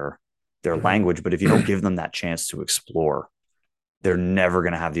using their Hmm. language. But if you don't give them that chance to explore, they're never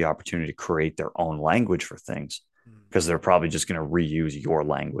going to have the opportunity to create their own language for things because they're probably just going to reuse your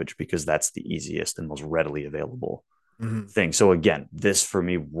language because that's the easiest and most readily available Hmm. thing. So again, this for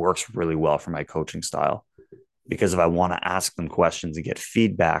me works really well for my coaching style because if I want to ask them questions and get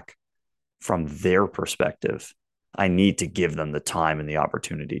feedback from their perspective, I need to give them the time and the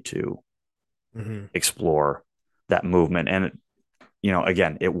opportunity to Hmm. explore that movement. And,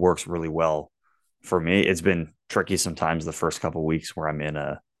 again, it works really well for me. It's been tricky sometimes the first couple of weeks where I'm in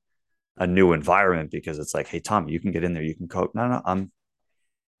a new environment because it's like, hey, Tom, you can get in there, you can coach. No, no,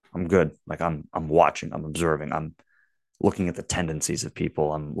 I'm good. Like I'm watching, I'm observing, I'm looking at the tendencies of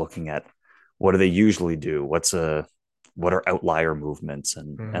people. I'm looking at what do they usually do? What are outlier movements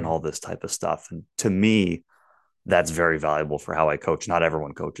and Hmm. all this type of stuff. And to me, that's very valuable for how I coach. Not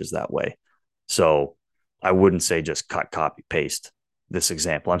everyone coaches that way. So I wouldn't say just cut, copy, paste this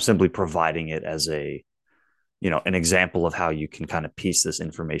example. I'm simply providing it as an example of how you can kind of piece this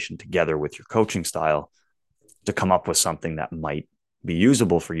information together with your coaching style to come up with something that might be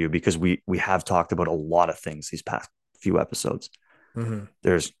usable for you because we have talked about a lot of things these past few episodes. Hmm.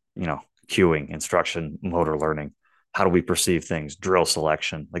 There's, cueing, instruction, motor learning. How do we perceive things? Drill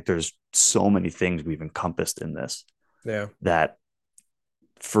selection. Like there's so many things we've encompassed in this Yeah. that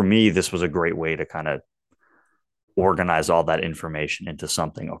for me, this was a great way to kind of organize all that information into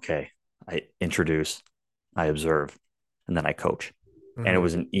something. Okay, I introduce, I observe, and then I coach. And it Hmm.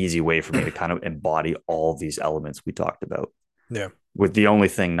 was an easy way for me to kind of embody all these elements we talked about, Yeah. with the only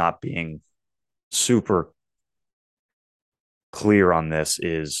thing not being super clear on this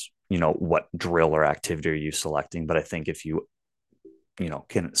is, what drill or activity are you selecting? But I think if you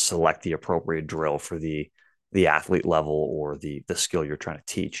can select the appropriate drill for the athlete level or the skill you're trying to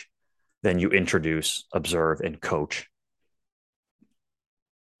teach, then you introduce, observe, and coach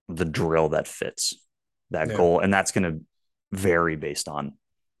the drill that fits that Yeah. goal. And that's going to vary based on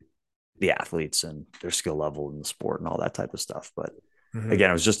the athletes and their skill level in the sport and all that type of stuff. But Hmm. again,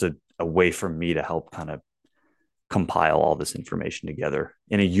 it was just a way for me to help kind of compile all this information together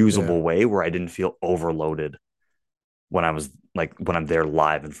in a Yeah. usable way where I didn't feel overloaded when I was like when I'm there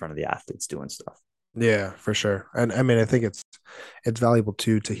live in front of the athletes doing stuff. Yeah, for sure. And I mean, I think it's valuable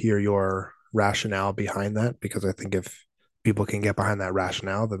too to hear your rationale behind that because I think if people can get behind that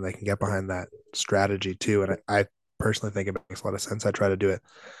rationale, then they can get behind that strategy too. And I personally think it makes a lot of sense. I try to do it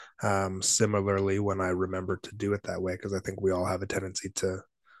similarly when I remember to do it that way because I think we all have a tendency to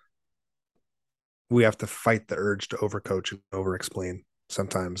we have to fight the urge to overcoach and over explain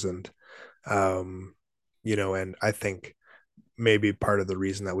sometimes. And um, and I think maybe part of the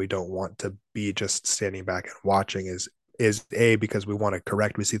reason that we don't want to be just standing back and watching is is A, because we want to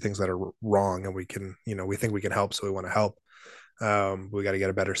correct, we see things that are wrong and we can, we think we can help, so we want to help. We got to get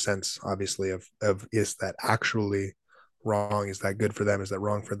a better sense, obviously, of is that actually wrong? Is that good for them? Is that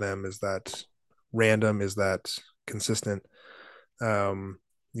wrong for them? Is that random? Is that consistent? Um,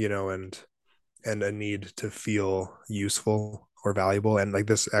 and a need to feel useful or valuable. And like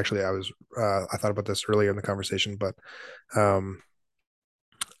this, actually, I thought about this earlier in the conversation, but um,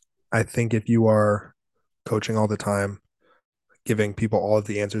 I think if you are coaching all the time, giving people all of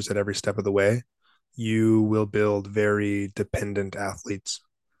the answers at every step of the way, you will build very dependent athletes.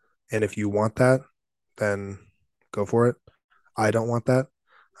 And if you want that, then go for it. I don't want that.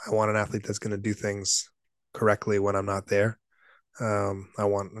 I want an athlete that's going to do things correctly when I'm not there. I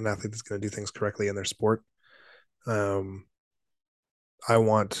want an athlete that's going to do things correctly in their sport. Um, I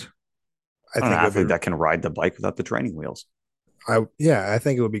want. I An think it would be. athlete that can ride the bike without the training wheels. I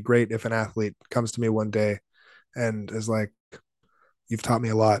think it would be great if an athlete comes to me one day and is like, "You've taught me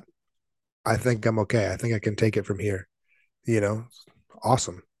a lot. I think I'm okay. I think I can take it from here." You know,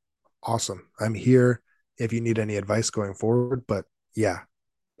 awesome, awesome. I'm here if you need any advice going forward. But yeah,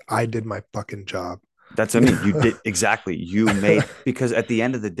 I did my fucking job. That's what I You mean. You know? did exactly. You made because at the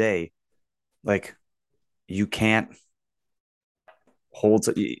end of the day, like you can't hold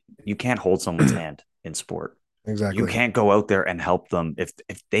you can't hold someone's hand in sport. You Exactly. can't go out there and help them if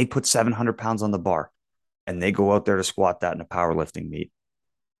they put 700 pounds on the bar and they go out there to squat that in a powerlifting meet.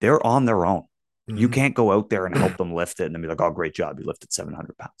 They're on their own. You Mm-hmm. can't go out there and help them lift it and then be like, "Oh, great job, you lifted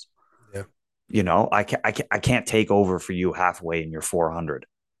 700 pounds." Yeah. I can't take over for you halfway in your 400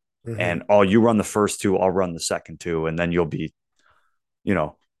 Mm-hmm. and you run the first two, I'll run the second two, and then you'll be you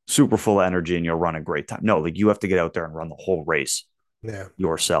know, super full of energy and you'll run a great time. No, like you have to get out there and run the whole race Yeah.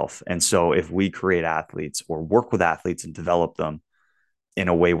 yourself. And so if we create athletes or work with athletes and develop them in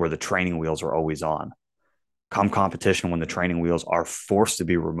a way where the training wheels are always on, come competition when the training wheels are forced to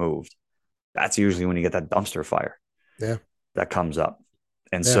be removed, that's usually when you get that dumpster fire Yeah. that comes up.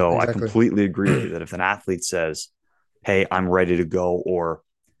 And Yeah. so I Exactly. completely agree with you that if an athlete says, "Hey, I'm ready to go," or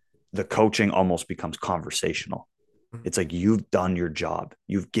the coaching almost becomes conversational. It's like you've done your job.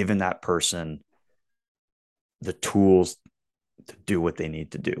 You've given that person the tools to do what they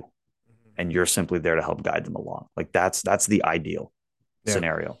need to do, and you're simply there to help guide them along. Like that's the ideal Yeah.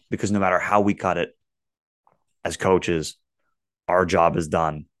 scenario, because no matter how we cut it as coaches, our job is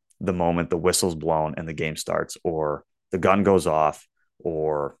done the moment the whistle's blown and the game starts, or the gun goes off,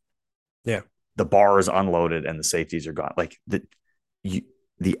 or Yeah. the bar is unloaded and the safeties are gone. Like you,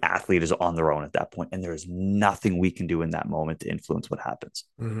 the athlete is on their own at that point, and there is nothing we can do in that moment to influence what happens.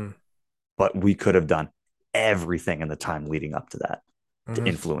 Mm-hmm. But we could have done everything in the time leading up to that to Mm-hmm.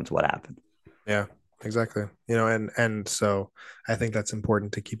 influence what happened. Yeah. Exactly. And so I think that's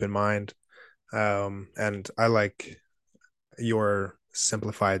important to keep in mind. And I like your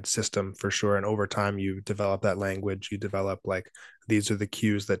simplified system for sure. And over time, you develop that language. You develop like these are the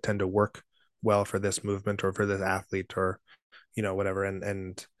cues that tend to work well for this movement or for this athlete or whatever.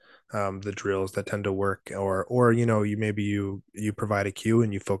 And the drills that tend to work or you provide a cue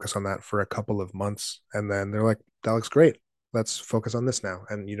and you focus on that for a couple of months and then they're like that looks great, let's focus on this now,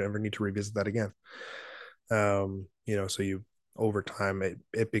 and you never need to revisit that again. So you over time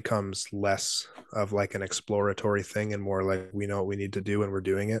it becomes less of like an exploratory thing and more like we know what we need to do and we're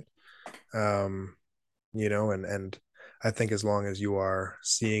doing it. um and I think as long as you are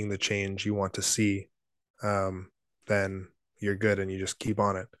seeing the change you want to see, um then you're good and you just keep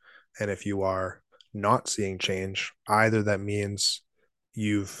on it. And if you are not seeing change, either that means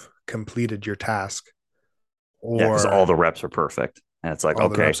you've completed your task Yeah, because or all the reps are perfect. And it's like, all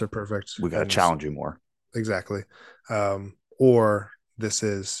the okay, reps are perfect we got to and challenge you more. exactly. Or this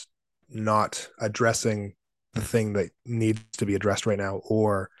is not addressing the thing that needs to be addressed right now,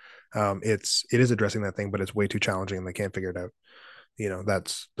 or it is addressing that thing, but it's way too challenging and they can't figure it out.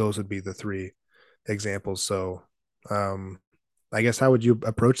 That's those would be the three examples. So, um, I guess how would you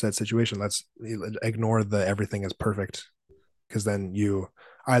approach that situation? Let's ignore the everything is perfect, because then you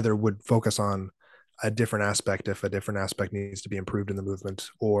either would focus on a different aspect if a different aspect needs to be improved in the movement,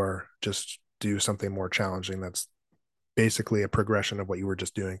 or just do something more challenging that's basically a progression of what you were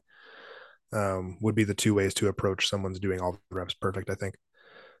just doing. Would be the two ways to approach someone's doing all the reps perfect, I think.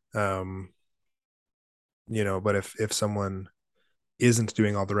 um, but if someone isn't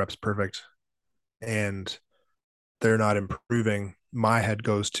doing all the reps perfect and they're not improving, my head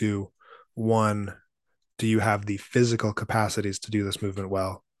goes to one, do you have the physical capacities to do this movement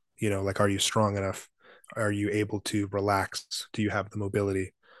well? Like, are you strong enough? Are you able to relax? Do you have the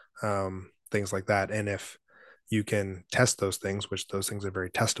mobility? Things like that. And if you can test those things, which those things are very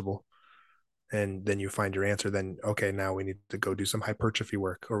testable, and then you find your answer, then okay, now we need to go do some hypertrophy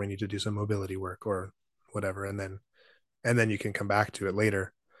work, or we need to do some mobility work, or whatever, and then you can come back to it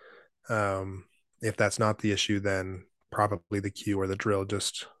later. If that's not the issue, then probably the cue or the drill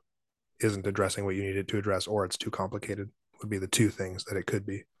just isn't addressing what you need it to address, or it's too complicated. Would be the two things that it could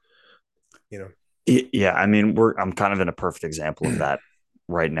be. You know. Yeah, I mean, I'm kind of in a perfect example of that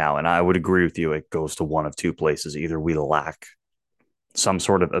right now, and I would agree with you. It goes to one of two places: either we lack some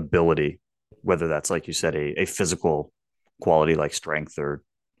sort of ability, whether that's like you said, a physical quality like strength or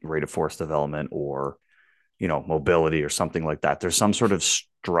rate of force development, or mobility or something like that. There's some sort of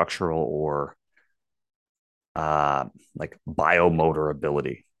structural or like biomotor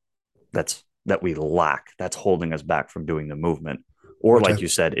ability that we lack, that's holding us back from doing the movement. Or Which like I you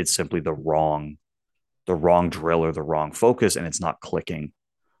said, it's simply the wrong drill or the wrong focus, and it's not clicking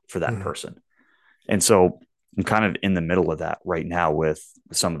for that mhm, person. And so I'm kind of in the middle of that right now with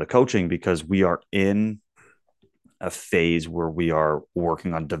some of the coaching, because we are in a phase where we are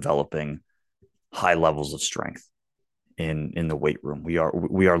working on developing high levels of strength in the weight room. We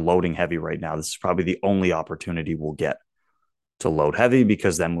are loading heavy right now. This is probably the only opportunity we'll get to load heavy,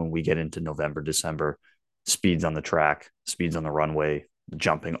 because then when we get into November, December, speeds on the track, speeds on the runway,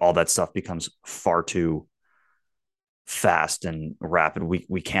 jumping, all that stuff becomes far too fast and rapid.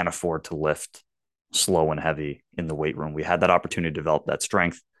 We can't afford to lift slow and heavy in the weight room. We had that opportunity to develop that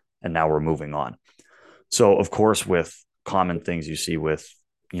strength, and now we're moving on. So of course, with common things you see with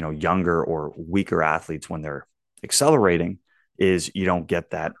younger or weaker athletes when they're accelerating, is you don't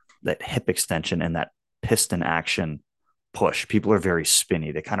get that hip extension and that piston action push. People are very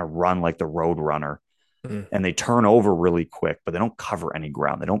spinny. They kind of run like the road runner, mhm, and they turn over really quick, but they don't cover any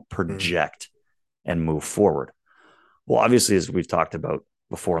ground. They don't mhm, project and move forward. Well, obviously, as we've talked about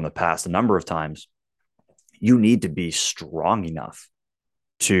before in the past a number of times, you need to be strong enough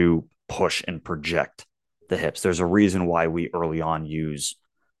to push and project the hips. There's a reason why we early on use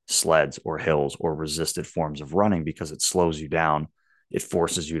sleds or hills or resisted forms of running, because it slows you down. It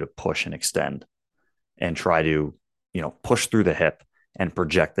forces you to push and extend and try to, push through the hip and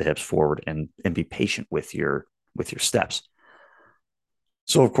project the hips forward, and be patient with your steps.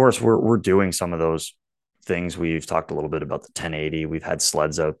 So of course we're doing some of those things. We've talked a little bit about the 1080. We've had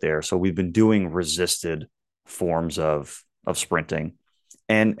sleds out there. So we've been doing resisted forms of sprinting,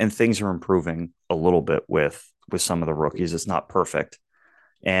 and things are improving a little bit with some of the rookies. It's not perfect.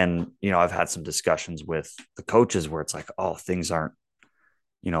 And I've had some discussions with the coaches where it's like, oh, things aren't,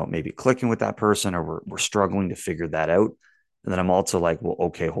 maybe clicking with that person, or we're struggling to figure that out. And then I'm also like, well,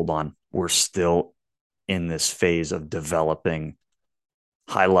 okay, hold on. We're still in this phase of developing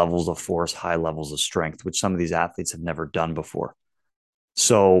high levels of force, high levels of strength, which some of these athletes have never done before.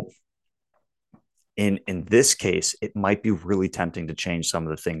 So in this case, it might be really tempting to change some of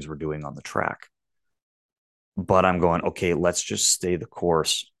the things we're doing on the track. But I'm going, okay, let's just stay the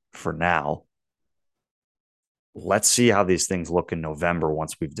course for now. Let's see how these things look in November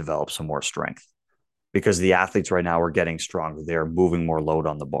once we've developed some more strength. Because the athletes right now are getting stronger. They're moving more load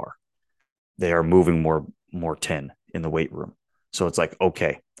on the bar. They are moving more tin in the weight room. So it's like,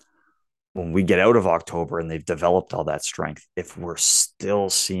 okay, when we get out of October and they've developed all that strength, if we're still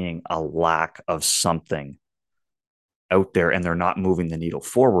seeing a lack of something out there and they're not moving the needle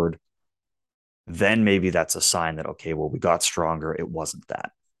forward, then maybe that's a sign that, okay, well, we got stronger. It wasn't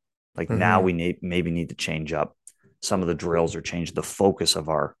that. Like now mhm. we maybe need to change up some of the drills or change the focus of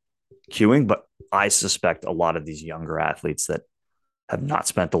our cueing. But I suspect a lot of these younger athletes that have not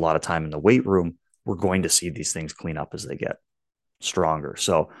spent a lot of time in the weight room, we're going to see these things clean up as they get stronger.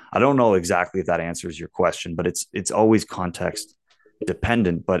 So I don't know exactly if that answers your question, but it's always context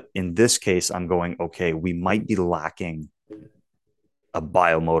dependent. But in this case, I'm going, okay, we might be lacking a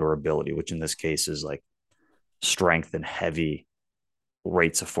biomotor ability, which in this case is like strength and heavy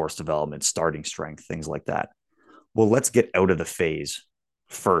rates of force development, starting strength, things like that. Well, let's get out of the phase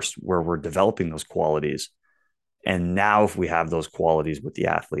first where we're developing those qualities. And now, if we have those qualities with the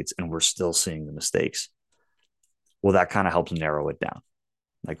athletes and we're still seeing the mistakes, well, that kind of helps narrow it down.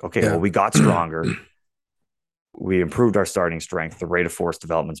 Like, okay, well, Yeah. we got stronger. We improved our starting strength. The rate of force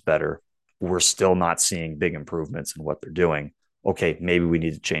development's better. We're still not seeing big improvements in what they're doing. Okay, maybe we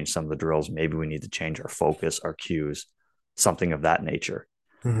need to change some of the drills. Maybe we need to change our focus, our cues, something of that nature.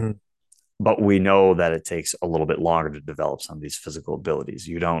 Mhm, But we know that it takes a little bit longer to develop some of these physical abilities.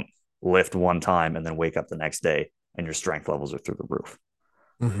 You don't lift one time and then wake up the next day and your strength levels are through the roof.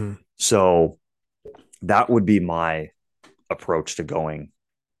 mhm. So that would be my approach to going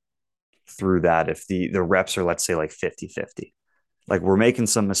through that. If the reps are, let's say, like 50-50, like we're making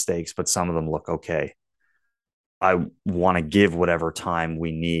some mistakes, but some of them look okay. I want to give whatever time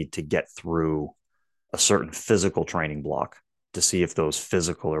we need to get through a certain physical training block to see if those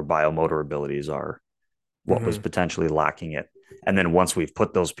physical or biomotor abilities are what was Hmm. potentially lacking it. And then once we've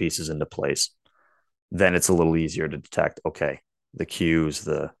put those pieces into place, then it's a little easier to detect, okay, the cues,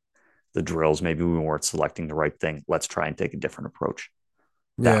 the drills, maybe we weren't selecting the right thing. Let's try and take a different approach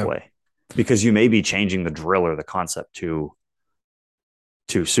that Yeah. way. Because you may be changing the drill or the concept too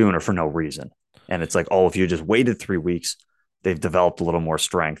soon or for no reason. And it's like, oh, if you just waited 3 weeks, they've developed a little more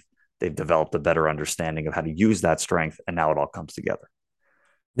strength. They've developed a better understanding of how to use that strength. And now it all comes together.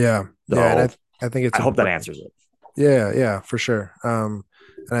 Yeah. Yeah. And So I think it's I hope that important. answers it. Yeah. Yeah, for sure. And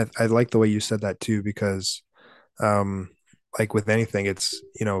I like the way you said that too, because, um, like with anything, it's,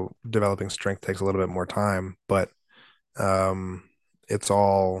 developing strength takes a little bit more time, but, um, it's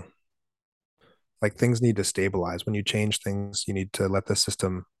all like things need to stabilize. When you change things, you need to let the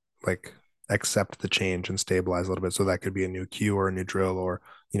system like accept the change and stabilize a little bit. So that could be a new cue or a new drill or,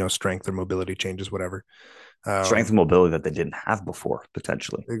 strength or mobility changes, whatever. Strength Um, and mobility that they didn't have before,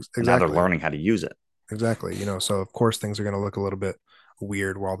 potentially. And now they're exactly. learning how to use it. Exactly. So of course things are going to look a little bit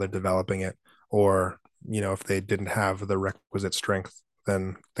weird while they're developing it, or, if they didn't have the requisite strength,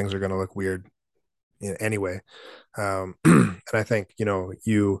 then things are going to look weird anyway. And I think,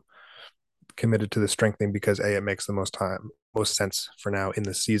 you committed to the strengthening because it makes the most sense for now in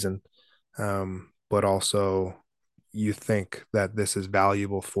the season. But also you think that this is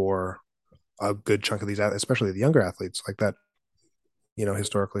valuable for a good chunk of these, especially the younger athletes, like that,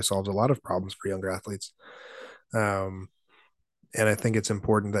 historically solves a lot of problems for younger athletes. Um, and I think it's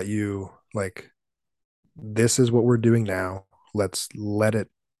important that you like, this is what we're doing now. Let's let it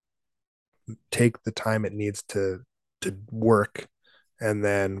take the time it needs to work, and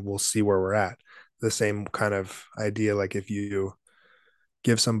then we'll see where we're at. The same kind of idea, like if you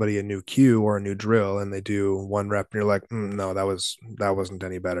give somebody a new cue or a new drill and they do one rep and you're like, no, that wasn't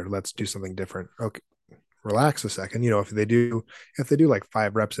any better. Let's do something different. Okay, relax a second. If they do like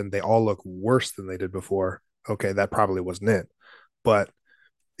 5 reps and they all look worse than they did before, okay, that probably wasn't it. But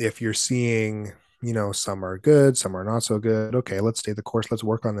if you're seeing, some are good, some are not so good, okay, let's stay the course. Let's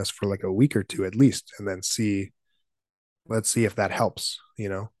work on this for like a week or two at least, and then let's see if that helps,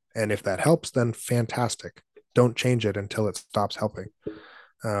 and if that helps, then fantastic. Don't change it until it stops helping.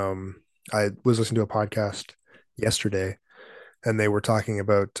 um I was listening to a podcast yesterday, and they were talking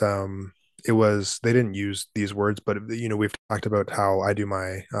about, they didn't use these words, but we've talked about how I do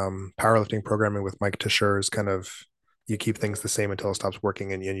my powerlifting programming with Mike Tashur's kind of, you keep things the same until it stops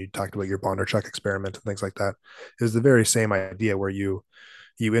working, and you talked about your Bondarchuk experiment and things like that. It was the very same idea where you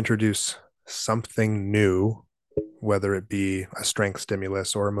introduce something new, whether it be a strength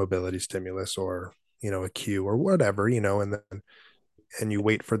stimulus or a mobility stimulus or, a cue or whatever, and you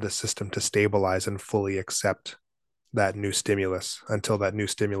wait for the system to stabilize and fully accept that new stimulus until that new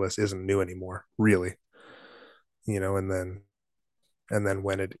stimulus isn't new anymore, really. And then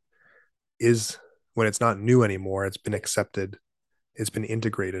when it is, when it's not new anymore, it's been accepted, it's been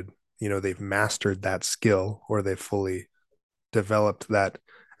integrated, they've mastered that skill, or they've fully developed that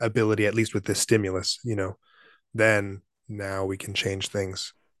ability, at least with this stimulus, then now we can change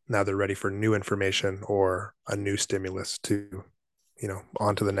things. Now they're ready for new information or a new stimulus to,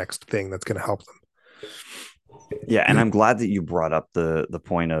 on to the next thing that's going to help Yeah, and them. I'm glad that you brought up the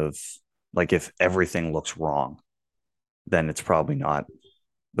point of like if everything looks wrong, then it's probably not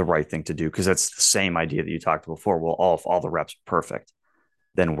the right thing to do because that's the same idea that you talked about before. Well, if all the reps are perfect,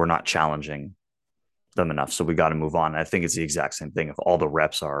 then we're not challenging them enough. So we got to move on. And I think it's the exact same thing. If all the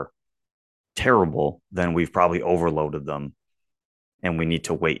reps are terrible, then we've probably overloaded them and we need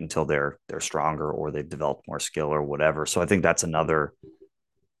to wait until they're stronger or they've developed more skill or whatever. So I think that's another,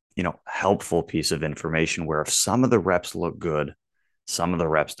 helpful piece of information where if some of the reps look good, some of the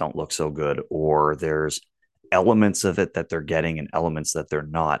reps don't look so good, or there's elements of it that they're getting and elements that they're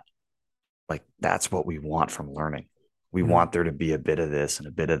not, like that's what we want from learning. We Mm-hmm. want there to be a bit of this and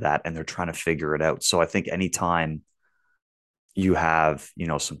a bit of that, and they're trying to figure it out. So I think anytime you have,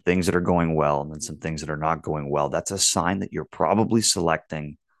 some things that are going well and then some things that are not going well, that's a sign that you're probably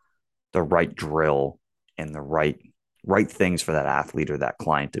selecting the right drill and the right things for that athlete or that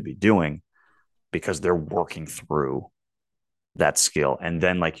client to be doing because they're working through that skill. And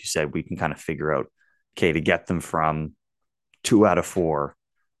then, like you said, we can kind of figure out, okay, to get them from 2 out of 4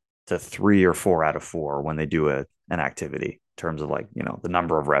 to 3 or 4 out of 4 when they do an activity in terms of like, the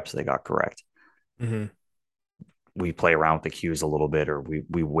number of reps they got correct. Mm-hmm. We play around with the cues a little bit, or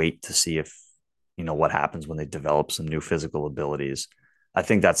we wait to see if, what happens when they develop some new physical abilities. I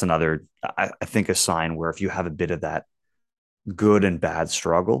think that's another, I think a sign where if you have a bit of that good and bad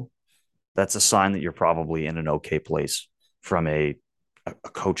struggle, that's a sign that you're probably in an okay place from a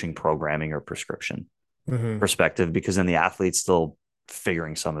coaching programming or prescription Hmm. perspective, because then the athlete's still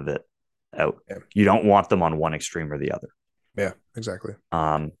figuring some of it out. Yeah. You don't want them on one extreme or the other. Yeah, exactly.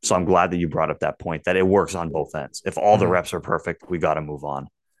 So I'm glad that you brought up that point, that it works on both ends. If all the Hmm. reps are perfect, we got to move on.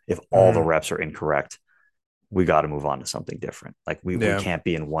 If all the Hmm. reps are incorrect, we got to move on to something different. Like we Yeah. can't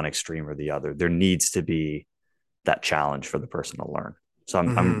be in one extreme or the other. There needs to be that challenge for the person to learn. So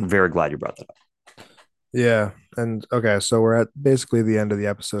Hmm. I'm very glad you brought that up. Yeah. And okay, so we're at basically the end of the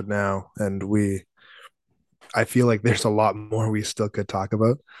episode now, and I feel like there's a lot more we still could talk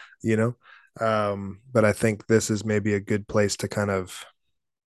about, you know? But I think this is maybe a good place to kind of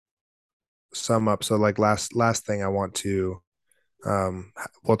sum up. So like last thing I want to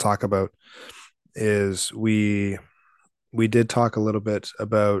we'll talk about is we did talk a little bit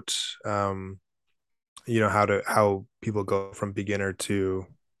about how people go from beginner to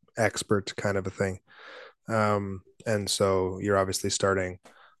expert kind of a thing. And so you're obviously starting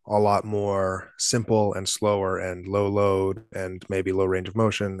a lot more simple and slower and low load and maybe low range of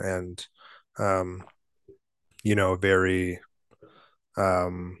motion and um, very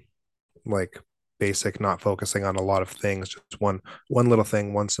um, like basic, not focusing on a lot of things, just one little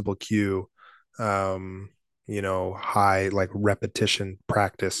thing, one simple cue, um, high like repetition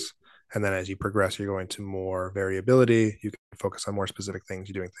practice. And then as you progress, you're going to more variability. You can focus on more specific things.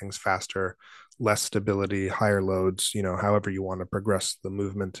 You're doing things faster, less stability, higher loads, however you want to progress the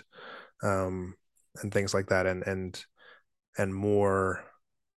movement, um, and things like that. And more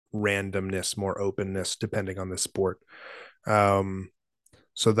randomness, more openness, depending on the sport. Um,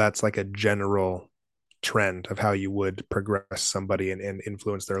 so that's like a general trend of how you would progress somebody and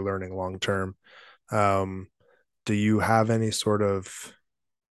influence their learning long term. Um, do you have any sort of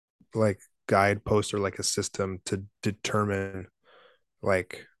like guidepost or like a system to determine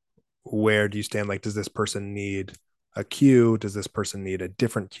like where do you stand? Like, does this person need a cue? Does this person need a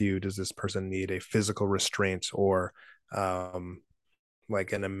different cue? Does this person need a physical restraint or um,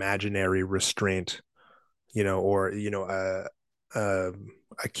 like an imaginary restraint? Or a,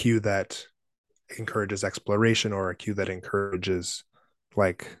 a cue that encourages exploration or a cue that encourages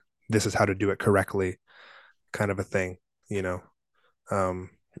like this is how to do it correctly kind of a thing you know um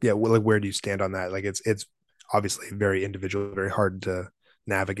yeah, well, like where do you stand on that? Like it's obviously very individual, very hard to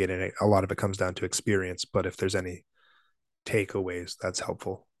navigate, and a lot of it comes down to experience, but if there's any takeaways, that's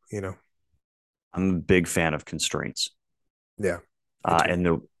helpful. I'm a big fan of constraints. Yeah, me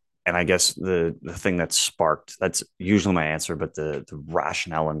too. And I guess the thing that sparked, that's usually my answer, but the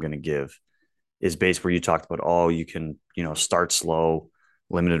rationale I'm going to give is based where you talked about, oh, you can, start slow,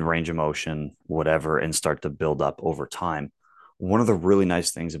 limited range of motion, whatever, and start to build up over time. One of the really nice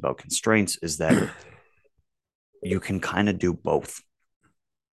things about constraints is that you can kind of do both.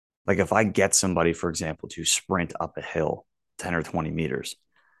 Like if I get somebody, for example, to sprint up a hill 10 or 20 meters,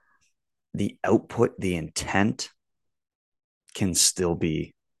 the output, the intent can still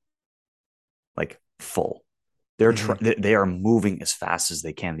be like full. Mm-hmm. They are moving as fast as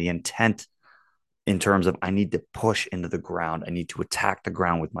they can. The intent in terms of I need to push into the ground, I need to attack the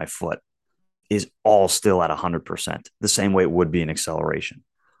ground with my foot is all still at 100%, the same way it would be an acceleration.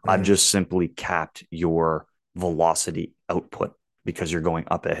 I've Mm-hmm. just simply capped your velocity output because you're going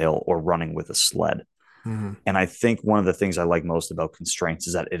up a hill or running with a sled. Mm-hmm. And I think one of the things I like most about constraints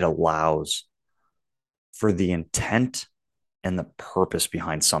is that it allows for the intent and the purpose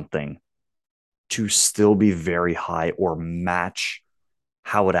behind something to still be very high or match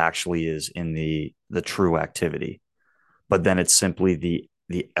how it actually is in the true activity. But then it's simply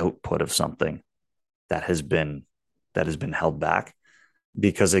the output of something that has been held back.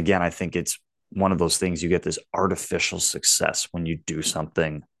 Because again, I think it's one of those things, you get this artificial success when you do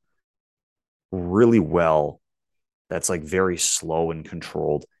something really well that's like very slow and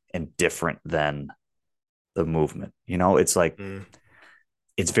controlled and different than the movement. It's like Mm-hmm.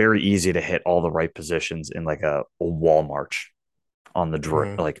 it's very easy to hit all the right positions in like a wall march on the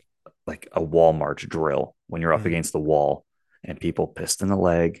drill, Mm-hmm. like a wall march drill when you're up Mm-hmm. against the wall and people piston the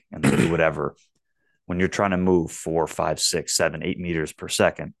leg and they do whatever. When you're trying to move 4, 5, 6, 7, 8 meters per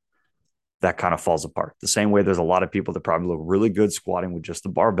second, that kind of falls apart. The same way there's a lot of people that probably look really good squatting with just the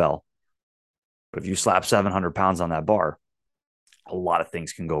barbell. But if you slap 700 pounds on that bar, a lot of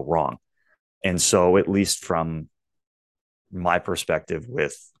things can go wrong. And so, at least from my perspective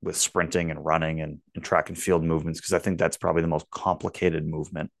with sprinting and running and track and field movements, because I think that's probably the most complicated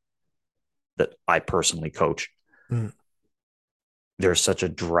movement that I personally coach, Mm-hmm. there's such a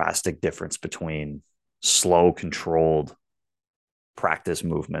drastic difference between slow, controlled practice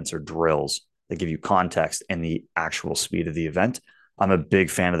movements or drills that give you context and the actual speed of the event. I'm a big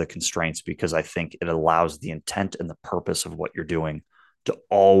fan of the constraints because I think it allows the intent and the purpose of what you're doing to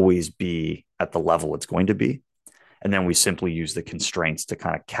always be at the level it's going to be. And then we simply use the constraints to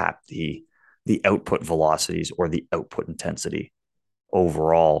kind of cap the output velocities or the output intensity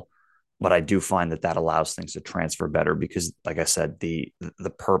overall. But I do find that that allows things to transfer better because, like I said, the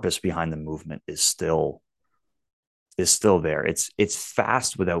purpose behind the movement is still there. It's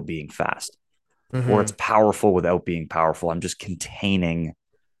fast without being fast, or it's Mm-hmm. powerful without being powerful. I'm just containing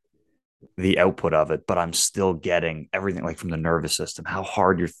the output of it, but I'm still getting everything like from the nervous system, how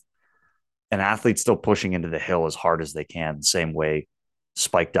hard you're an athlete's still pushing into the hill as hard as they can, same way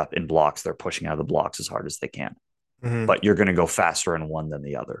spiked up in blocks, they're pushing out of the blocks as hard as they can. Mm-hmm. But you're going to go faster in one than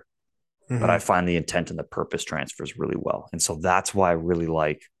the other. But I Mm-hmm. find the intent and the purpose transfers really well. And so that's why I really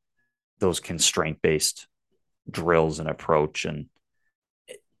like those constraint based drills and approach and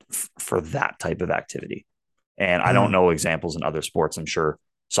for that type of activity. And I don't Mm-hmm. know examples in other sports. I'm sure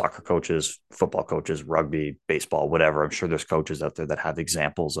soccer coaches, football coaches, rugby, baseball, whatever. I'm sure there's coaches out there that have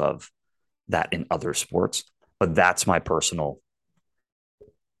examples of that in other sports. But that's my personal,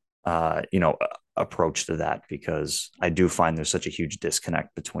 uh, you know, approach to that because I do find there's such a huge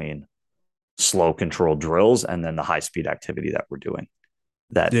disconnect between slow controlled drills and then the high speed activity that we're doing.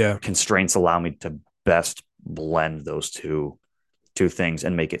 That Yeah. constraints allow me to best blend those two things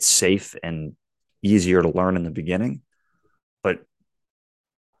and make it safe and easier to learn in the beginning, but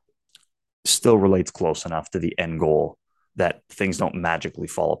still relates close enough to the end goal that things don't magically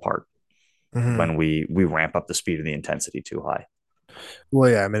fall apart Mm-hmm. when we ramp up the speed or the intensity too high. Well,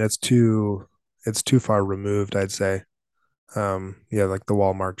 yeah, I mean it's too far removed, I'd say. Yeah, like the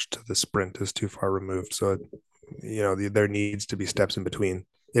wall march to the sprint is too far removed. So, there needs to be steps in between.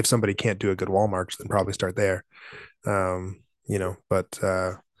 If somebody can't do a good wall march, then probably start there. But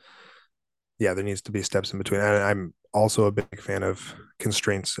yeah, there needs to be steps in between. And I'm also a big fan of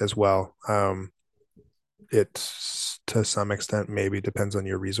constraints as well. It to some extent maybe depends on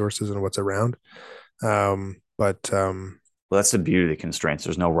your resources and what's around. But Well, that's the beauty of the constraints.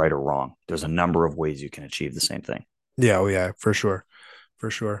 There's no right or wrong. There's a number of ways you can achieve the same thing. yeah, oh yeah, for sure, for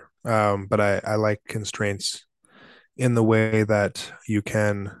sure. But I like constraints in the way that you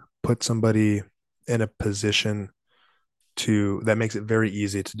can put somebody in a position to that makes it very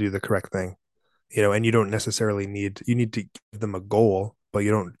easy to do the correct thing, and you don't necessarily need to give them a goal, but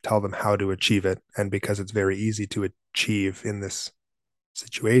you don't tell them how to achieve it. And because it's very easy to achieve in this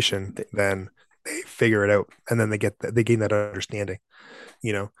situation, then they figure it out, and then they gain that understanding,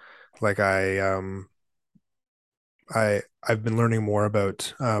 you know, like I've been learning more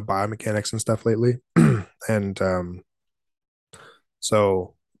about biomechanics and stuff lately. And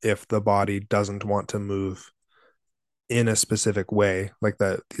so if the body doesn't want to move in a specific way, like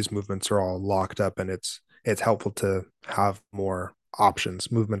that, these movements are all locked up, and it's helpful to have more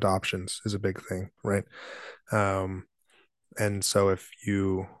options. Movement options is a big thing, right? Um, and so if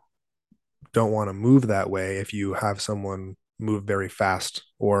you don't want to move that way, if you have someone move very fast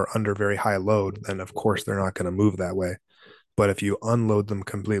or under very high load, then of course they're not going to move that way. But if you unload them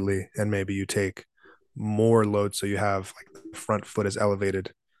completely and maybe you take more load, so you have like the front foot is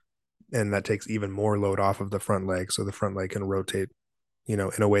elevated, and that takes even more load off of the front leg, so the front leg can rotate, in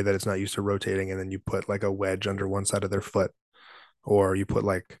a way that it's not used to rotating. And then you put like a wedge under one side of their foot, or you put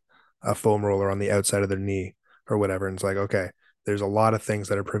like a foam roller on the outside of their knee or whatever. And it's like, okay, there's a lot of things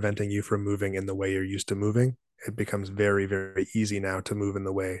that are preventing you from moving in the way you're used to moving. It becomes very, very easy now to move in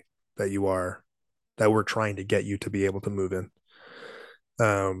the way that that we're trying to get you to be able to move in.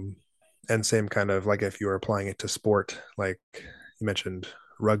 Um, and same kind of like if you were applying it to sport, like you mentioned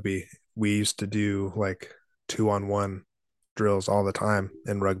rugby, we used to do like 2-on-1 drills all the time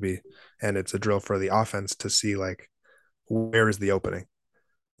in rugby. And it's a drill for the offense to see like where is the opening,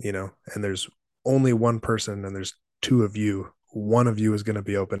 and there's only one person and there's two of you. One of you is going to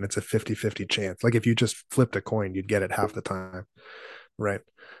be open. It's a 50-50 chance. Like if you just flipped a coin, you'd get it half the time. Right.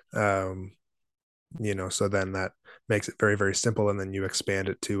 Um, so then that makes it very, very simple. And then you expand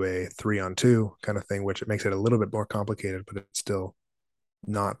it to a 3-on-2 kind of thing, which it makes it a little bit more complicated, but it's still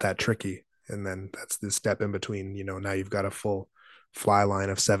not that tricky. And then that's the step in between, now you've got a full fly line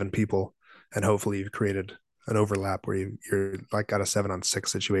of 7 people, and hopefully you've created an overlap where you're like got a 7-on-6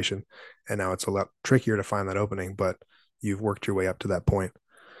 situation. And now it's a lot trickier to find that opening, but you've worked your way up to that point.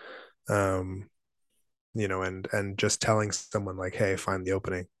 Um, and just telling someone like, hey, find the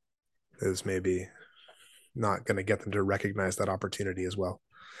opening is maybe not going to get them to recognize that opportunity as well.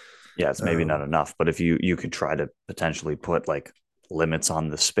 Yeah, it's maybe not Um, enough, but if you could try to potentially put like limits on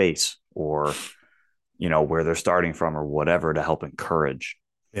the space or where they're starting from or whatever to help encourage,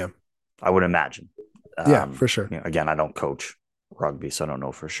 yeah, I would imagine. yeah, for sure. Again, I don't coach, rugby, so I don't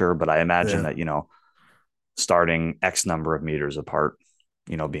know for sure, but I imagine Yeah. that, starting X number of meters apart,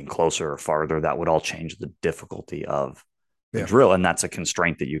 being closer or farther, that would all change the difficulty of the Yeah. drill. And that's a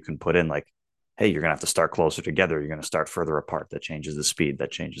constraint that you can put in, like, hey, you're going to have to start closer together. You're going to start further apart. That changes the speed.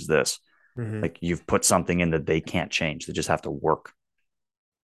 That changes this. Hmm. Like you've put something in that they can't change. They just have to work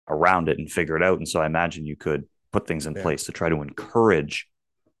around it and figure it out. And so I imagine you could put things in Yeah. place to try to encourage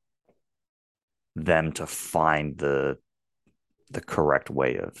them to find the correct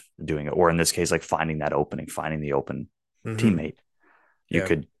way of doing it. Or in this case, like finding that opening, finding the open Hmm. teammate. You Yeah.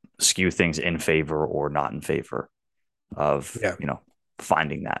 could skew things in favor or not in favor of, Yeah.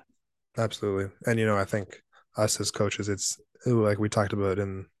 finding that. Absolutely. And I think us as coaches, it's like we talked about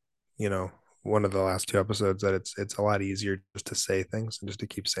in, you know, one of the last two episodes, that it's a lot easier just to say things and just to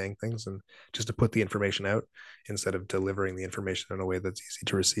keep saying things and just to put the information out instead of delivering the information in a way that's easy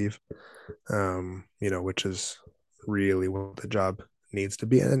to receive. Which is really what the job needs to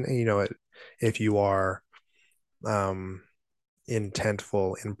be. And if you are um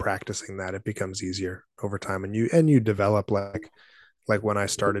intentful in practicing that, it becomes easier over time, and you develop like when I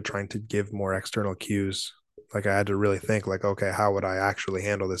started trying to give more external cues, like I had to really think like, okay, how would I actually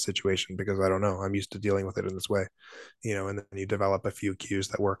handle this situation? Because I don't know. I'm used to dealing with it in this way, and then you develop a few cues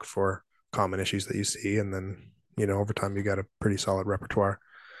that work for common issues that you see. And then, over time you got a pretty solid repertoire.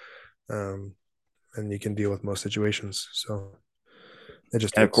 Um, and you can deal with most situations. So it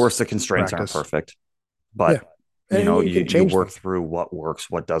just And of takes course, the constraints aren't practice. perfect, Yeah. but And you you can you change work them. through what works,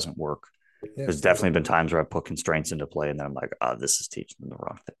 what doesn't work. Yeah. There's definitely been times where I put constraints into play, and then I'm like, oh, this is teaching them the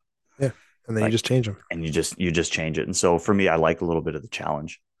wrong thing. Yeah. And then you Like, just change them. and you just change it. And so for me, I like a little bit of the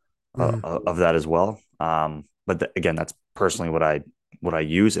challenge Mm-hmm. of that as well. But again, that's personally what I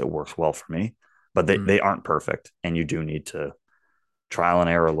use. It works well for me, but they aren't perfect, and you do need to trial and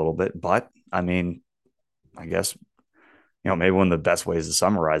error a little bit. But I mean, I guess maybe one of the best ways to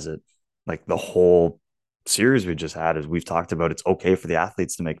summarize it, like the whole series we just had, is we've talked about it's okay for the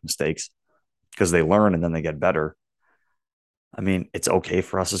athletes to make mistakes because they learn and then they get better. I mean, it's okay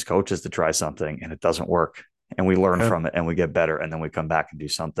for us as coaches to try something and it doesn't work, and we learn Yeah. from it and we get better, and then we come back and do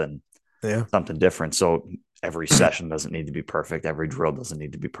Yeah. something different. So every session doesn't need to be perfect. Every drill doesn't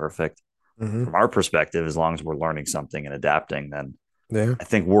need to be perfect. Mm-hmm. From our perspective, as long as we're learning something and adapting, then Yeah. I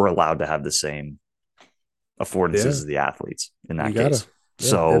think we're allowed to have the same affordances Yeah. as the athletes in You that gotta. case. Yeah.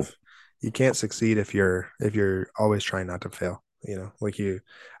 So If you can't succeed if you're always trying not to fail, like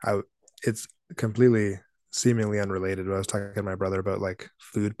I it's completely seemingly unrelated, but I was talking to my brother about like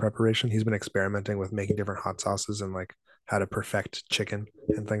food preparation. He's been experimenting with making different hot sauces and like how to perfect chicken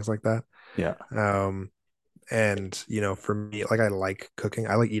and things like that. yeah, Um, and for me, like I like cooking,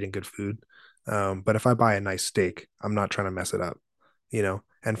 I like eating good food. But if I buy a nice steak, I'm not trying to mess it up,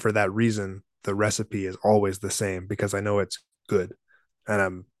 and for that reason the recipe is always the same because I know it's good, and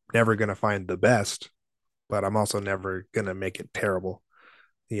I'm never going to find the best, but I'm also never going to make it terrible,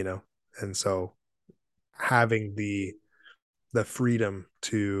 you know and so having the freedom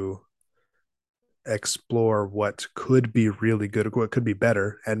to explore what could be really good, what could be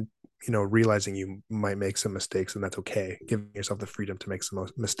better, and realizing you might make some mistakes, and that's okay, giving yourself the freedom to make some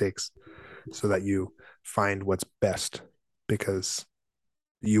mistakes so that you find what's best, because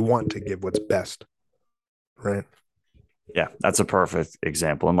you want to give what's best, right? yeah, that's a perfect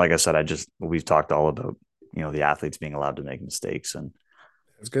example. And like I said, we've talked all about the athletes being allowed to make mistakes, and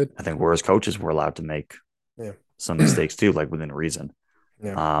It's good. I think we're as coaches we're allowed to make Yeah. some mistakes too, like within reason.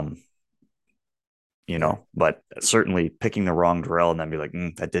 Yeah. Um, Yeah. but certainly picking the wrong drill and then be like,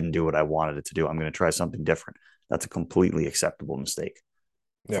 that didn't do what I wanted it to do. I'm going to try something different. That's a completely acceptable mistake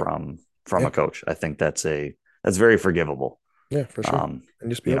Yeah. from Yeah. a coach. I think that's very forgivable. Yeah, for sure. Um, And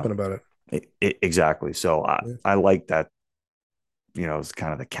just be you open know, about it. exactly. So Yeah. I like that. It's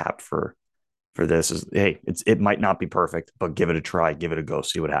kind of the cap for this is, hey, it might not be perfect, but give it a try, give it a go,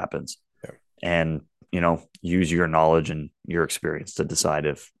 see what happens, Yeah. and use your knowledge and your experience to decide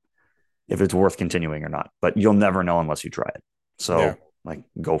if it's worth continuing or not. But you'll never know unless you try it. Yeah. So like,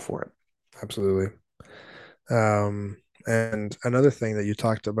 go for it. Absolutely. And another thing that you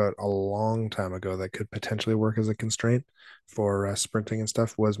talked about a long time ago that could potentially work as a constraint for sprinting and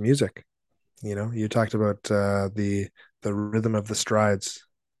stuff was music. You talked about the rhythm of the strides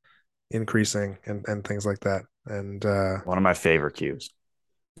increasing and things like that. And One of my favorite cues.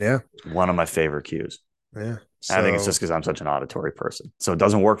 yeah, One of my favorite cues. yeah. And I think it's just So because I'm such an auditory person. So it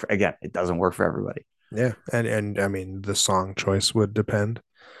doesn't work again, it doesn't work for everybody. yeah, and I mean the song choice would depend.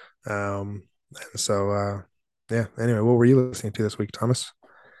 And so yeah. Anyway, what were you listening to this week, Thomas?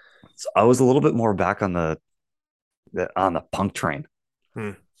 So I was a little bit more back on the punk train.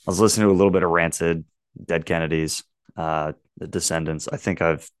 Hmm. I was listening to a little bit of Rancid, Dead Kennedys. the Descendants. I think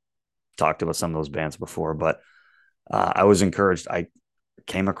I've talked about some of those bands before, but I was encouraged. I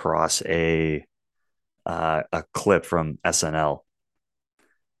came across a clip from SNL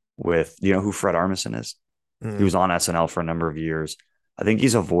with, you know who Fred Armisen is? He Mm. was on SNL for a number of years. I think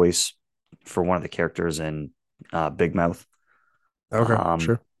he's a voice for one of the characters in Big Mouth. Okay, Um,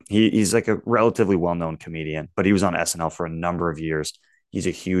 sure. he's like a relatively well known comedian, but he was on SNL for a number of years. He's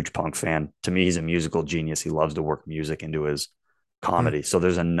a huge punk fan. To me, he's a musical genius. He loves to work music into his Mm. comedy. So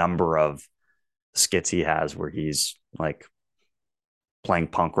there's a number of skits he has where he's like playing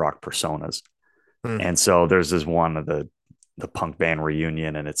punk rock personas. Mm. And so there's this one of the punk band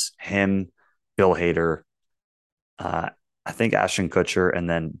reunion, and it's him, Bill Hader, uh, I think Ashton Kutcher, and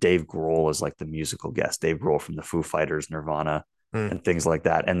then Dave Grohl is like the musical guest. Dave Grohl from the Foo Fighters, Nirvana, Mm. and things like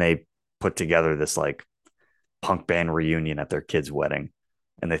that. And they put together this like punk band reunion at their kid's wedding,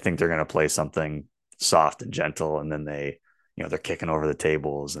 and they think they're gonna play something soft and gentle, and then they're kicking over the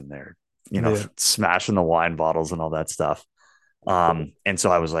tables and they're Yeah. smashing the wine bottles and all that stuff. And so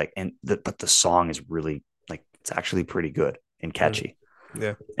I was like, but the song is really like it's actually pretty good and Mm. catchy.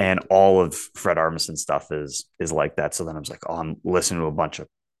 Yeah. And all of Fred Armisen stuff is like that. So then I was like, oh, I'm listening to a bunch of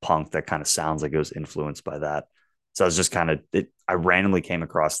punk that kind of sounds like it was influenced by that. So I was just kind of I randomly came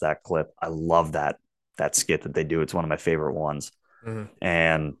across that clip. I love that skit that they do. It's one of my favorite ones. Mm.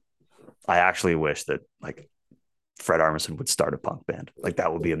 And I actually wish that like Fred Armisen would start a punk band. Like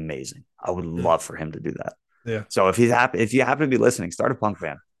that would be amazing. I would Mm. love for him to do that. Yeah. So if you happen to be listening, start a punk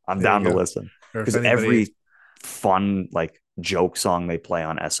band. I'm There you down to go. listen Or if because anybody, every fun like joke song they play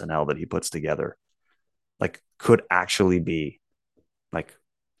on SNL that he puts together like could actually be like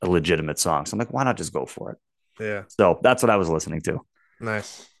a legitimate song. So I'm like, why not just go for it? yeah, So that's what I was listening to.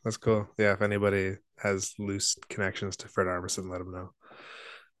 nice. That's cool. Yeah, if anybody has loose connections to Fred Armisen, let him know.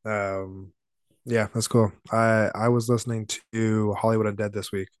 Um, yeah, that's cool. I was listening to Hollywood Undead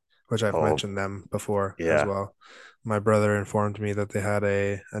this week, which I've Oh mentioned them before as yeah, well. My brother informed me that they had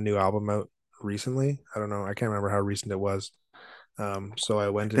a new album out recently. I don't know. I can't remember how recent it was. So I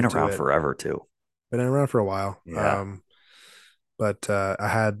went they've been into around it. forever too. Been around for a while. Yeah, But I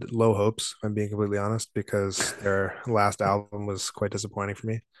had low hopes, if I'm being completely honest, because their last album was quite disappointing for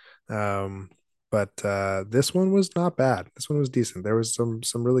me. Um, but this one was not bad. This one was decent. There was some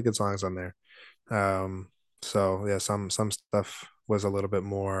really good songs on there. Um, so yeah, some stuff was a little bit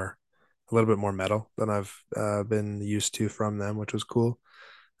more metal than I've been used to from them, which was cool.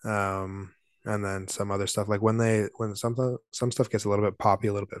 And then some other stuff like when some stuff gets a little bit poppy,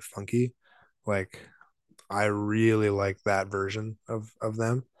 a little bit funky, like I really like that version of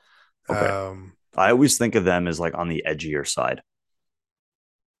them. okay. Um, I always think of them as like on the edgier side.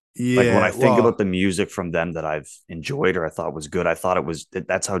 Like when I yeah, think about well, the music from them that I've enjoyed or I thought was good, I thought it was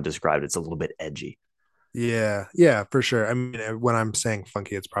that's how I described it. It's a little bit edgy. yeah, for sure. I mean, when I'm saying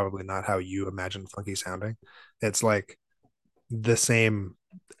funky, it's probably not how you imagine funky sounding. It's like the same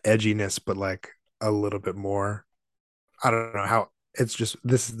edginess, but like a little bit more. I don't know how. It's just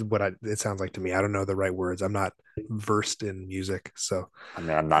this is what it sounds like to me. I don't know the right words. I'm not versed in music, so I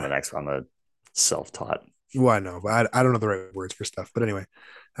mean, I'm not an expert. I'm a self-taught. well, I know, but I don't know the right words for stuff. But anyway,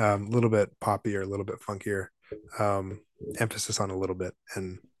 a little bit poppier, a little bit funkier, um, emphasis on a little bit,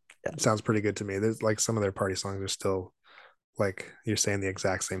 and Yeah. it sounds pretty good to me. There's like some of their party songs are still like you're saying the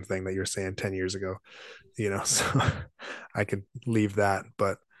exact same thing that you're saying 10 years ago, so I could leave that.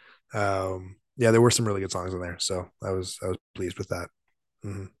 But yeah, there were some really good songs in there. So I was pleased with that.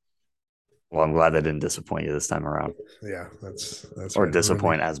 Mm-hmm. Well, I'm glad that didn't disappoint you this time around, Yeah, that's or right. I'm really,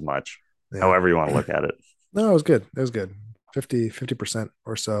 disappoint as much, yeah. however you want to look at it. No, it was good. It was good. 50%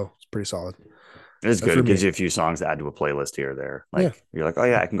 or so. It's pretty solid It's good. for It gives me. you a few songs to add to a playlist here or there. Yeah. Like you're like, oh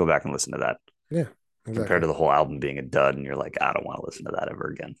yeah, I can go back and listen to that. Yeah. Compared Exactly. to the whole album being a dud, and you're like, I don't want to listen to that ever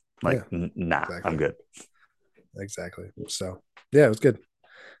again. Like, Yeah. nah, I'm Exactly. good. Exactly. So yeah, it was good.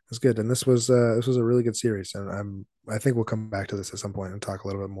 It was good. And this was a really good series. And I think we'll come back to this at some point and talk a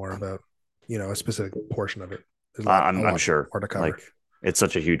little bit more about, a specific portion of it. There's a I'm lot sure. more to cover. Like, it's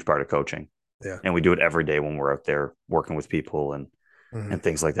such a huge part of coaching, Yeah. and we do it every day when we're out there working with people and Hmm.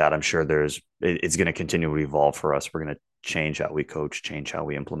 things like that. I'm sure it's going to continue to evolve for us. We're going to change how we coach, change how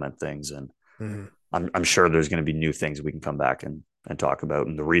we implement things, and Hmm. I'm sure there's going to be new things we can come back and talk about.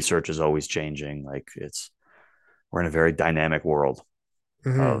 And the research is always changing. Like we're in a very dynamic world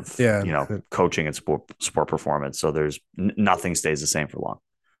Hmm. of Yeah. coaching and sport performance. So there's nothing stays the same for long.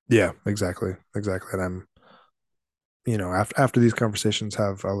 Yeah, exactly. Exactly. And I'm, after these conversations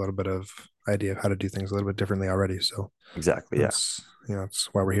have a little bit of idea of how to do things a little bit differently already. So Exactly. Yeah. it's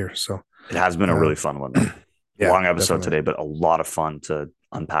why we're here. So, It has been a really um, fun one though. yeah, Long episode definitely. today, but a lot of fun to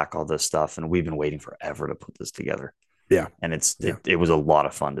unpack all this stuff. And we've been waiting forever to put this together. Yeah. and Yeah. it was a lot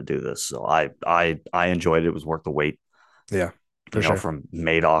of fun to do this. So I enjoyed it. It was worth the wait, Yeah. For sure. from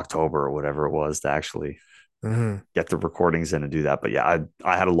May to October or whatever it was to actually Hmm. get the recordings in and do that. But yeah,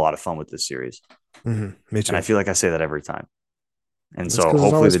 I had a lot of fun with this series, Me and I too. feel like I say that every time. And It's so because it's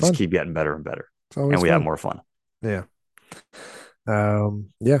hopefully always they just fun. keep getting better and better, It's and always we have fun. more fun. Yeah.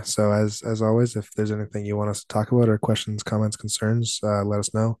 Yeah. So as always, if there's anything you want us to talk about or questions, comments, concerns, let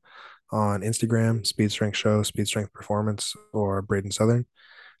us know on Instagram, Speed Strength Show, Speed Strength Performance, or Braden Southern.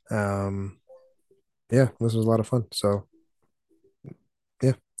 Um, yeah, this was a lot of fun. So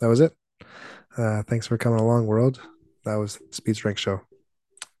yeah, that was it. Thanks for coming along, world. That was Speed Strength Show.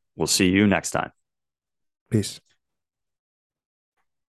 We'll see you next time. Peace.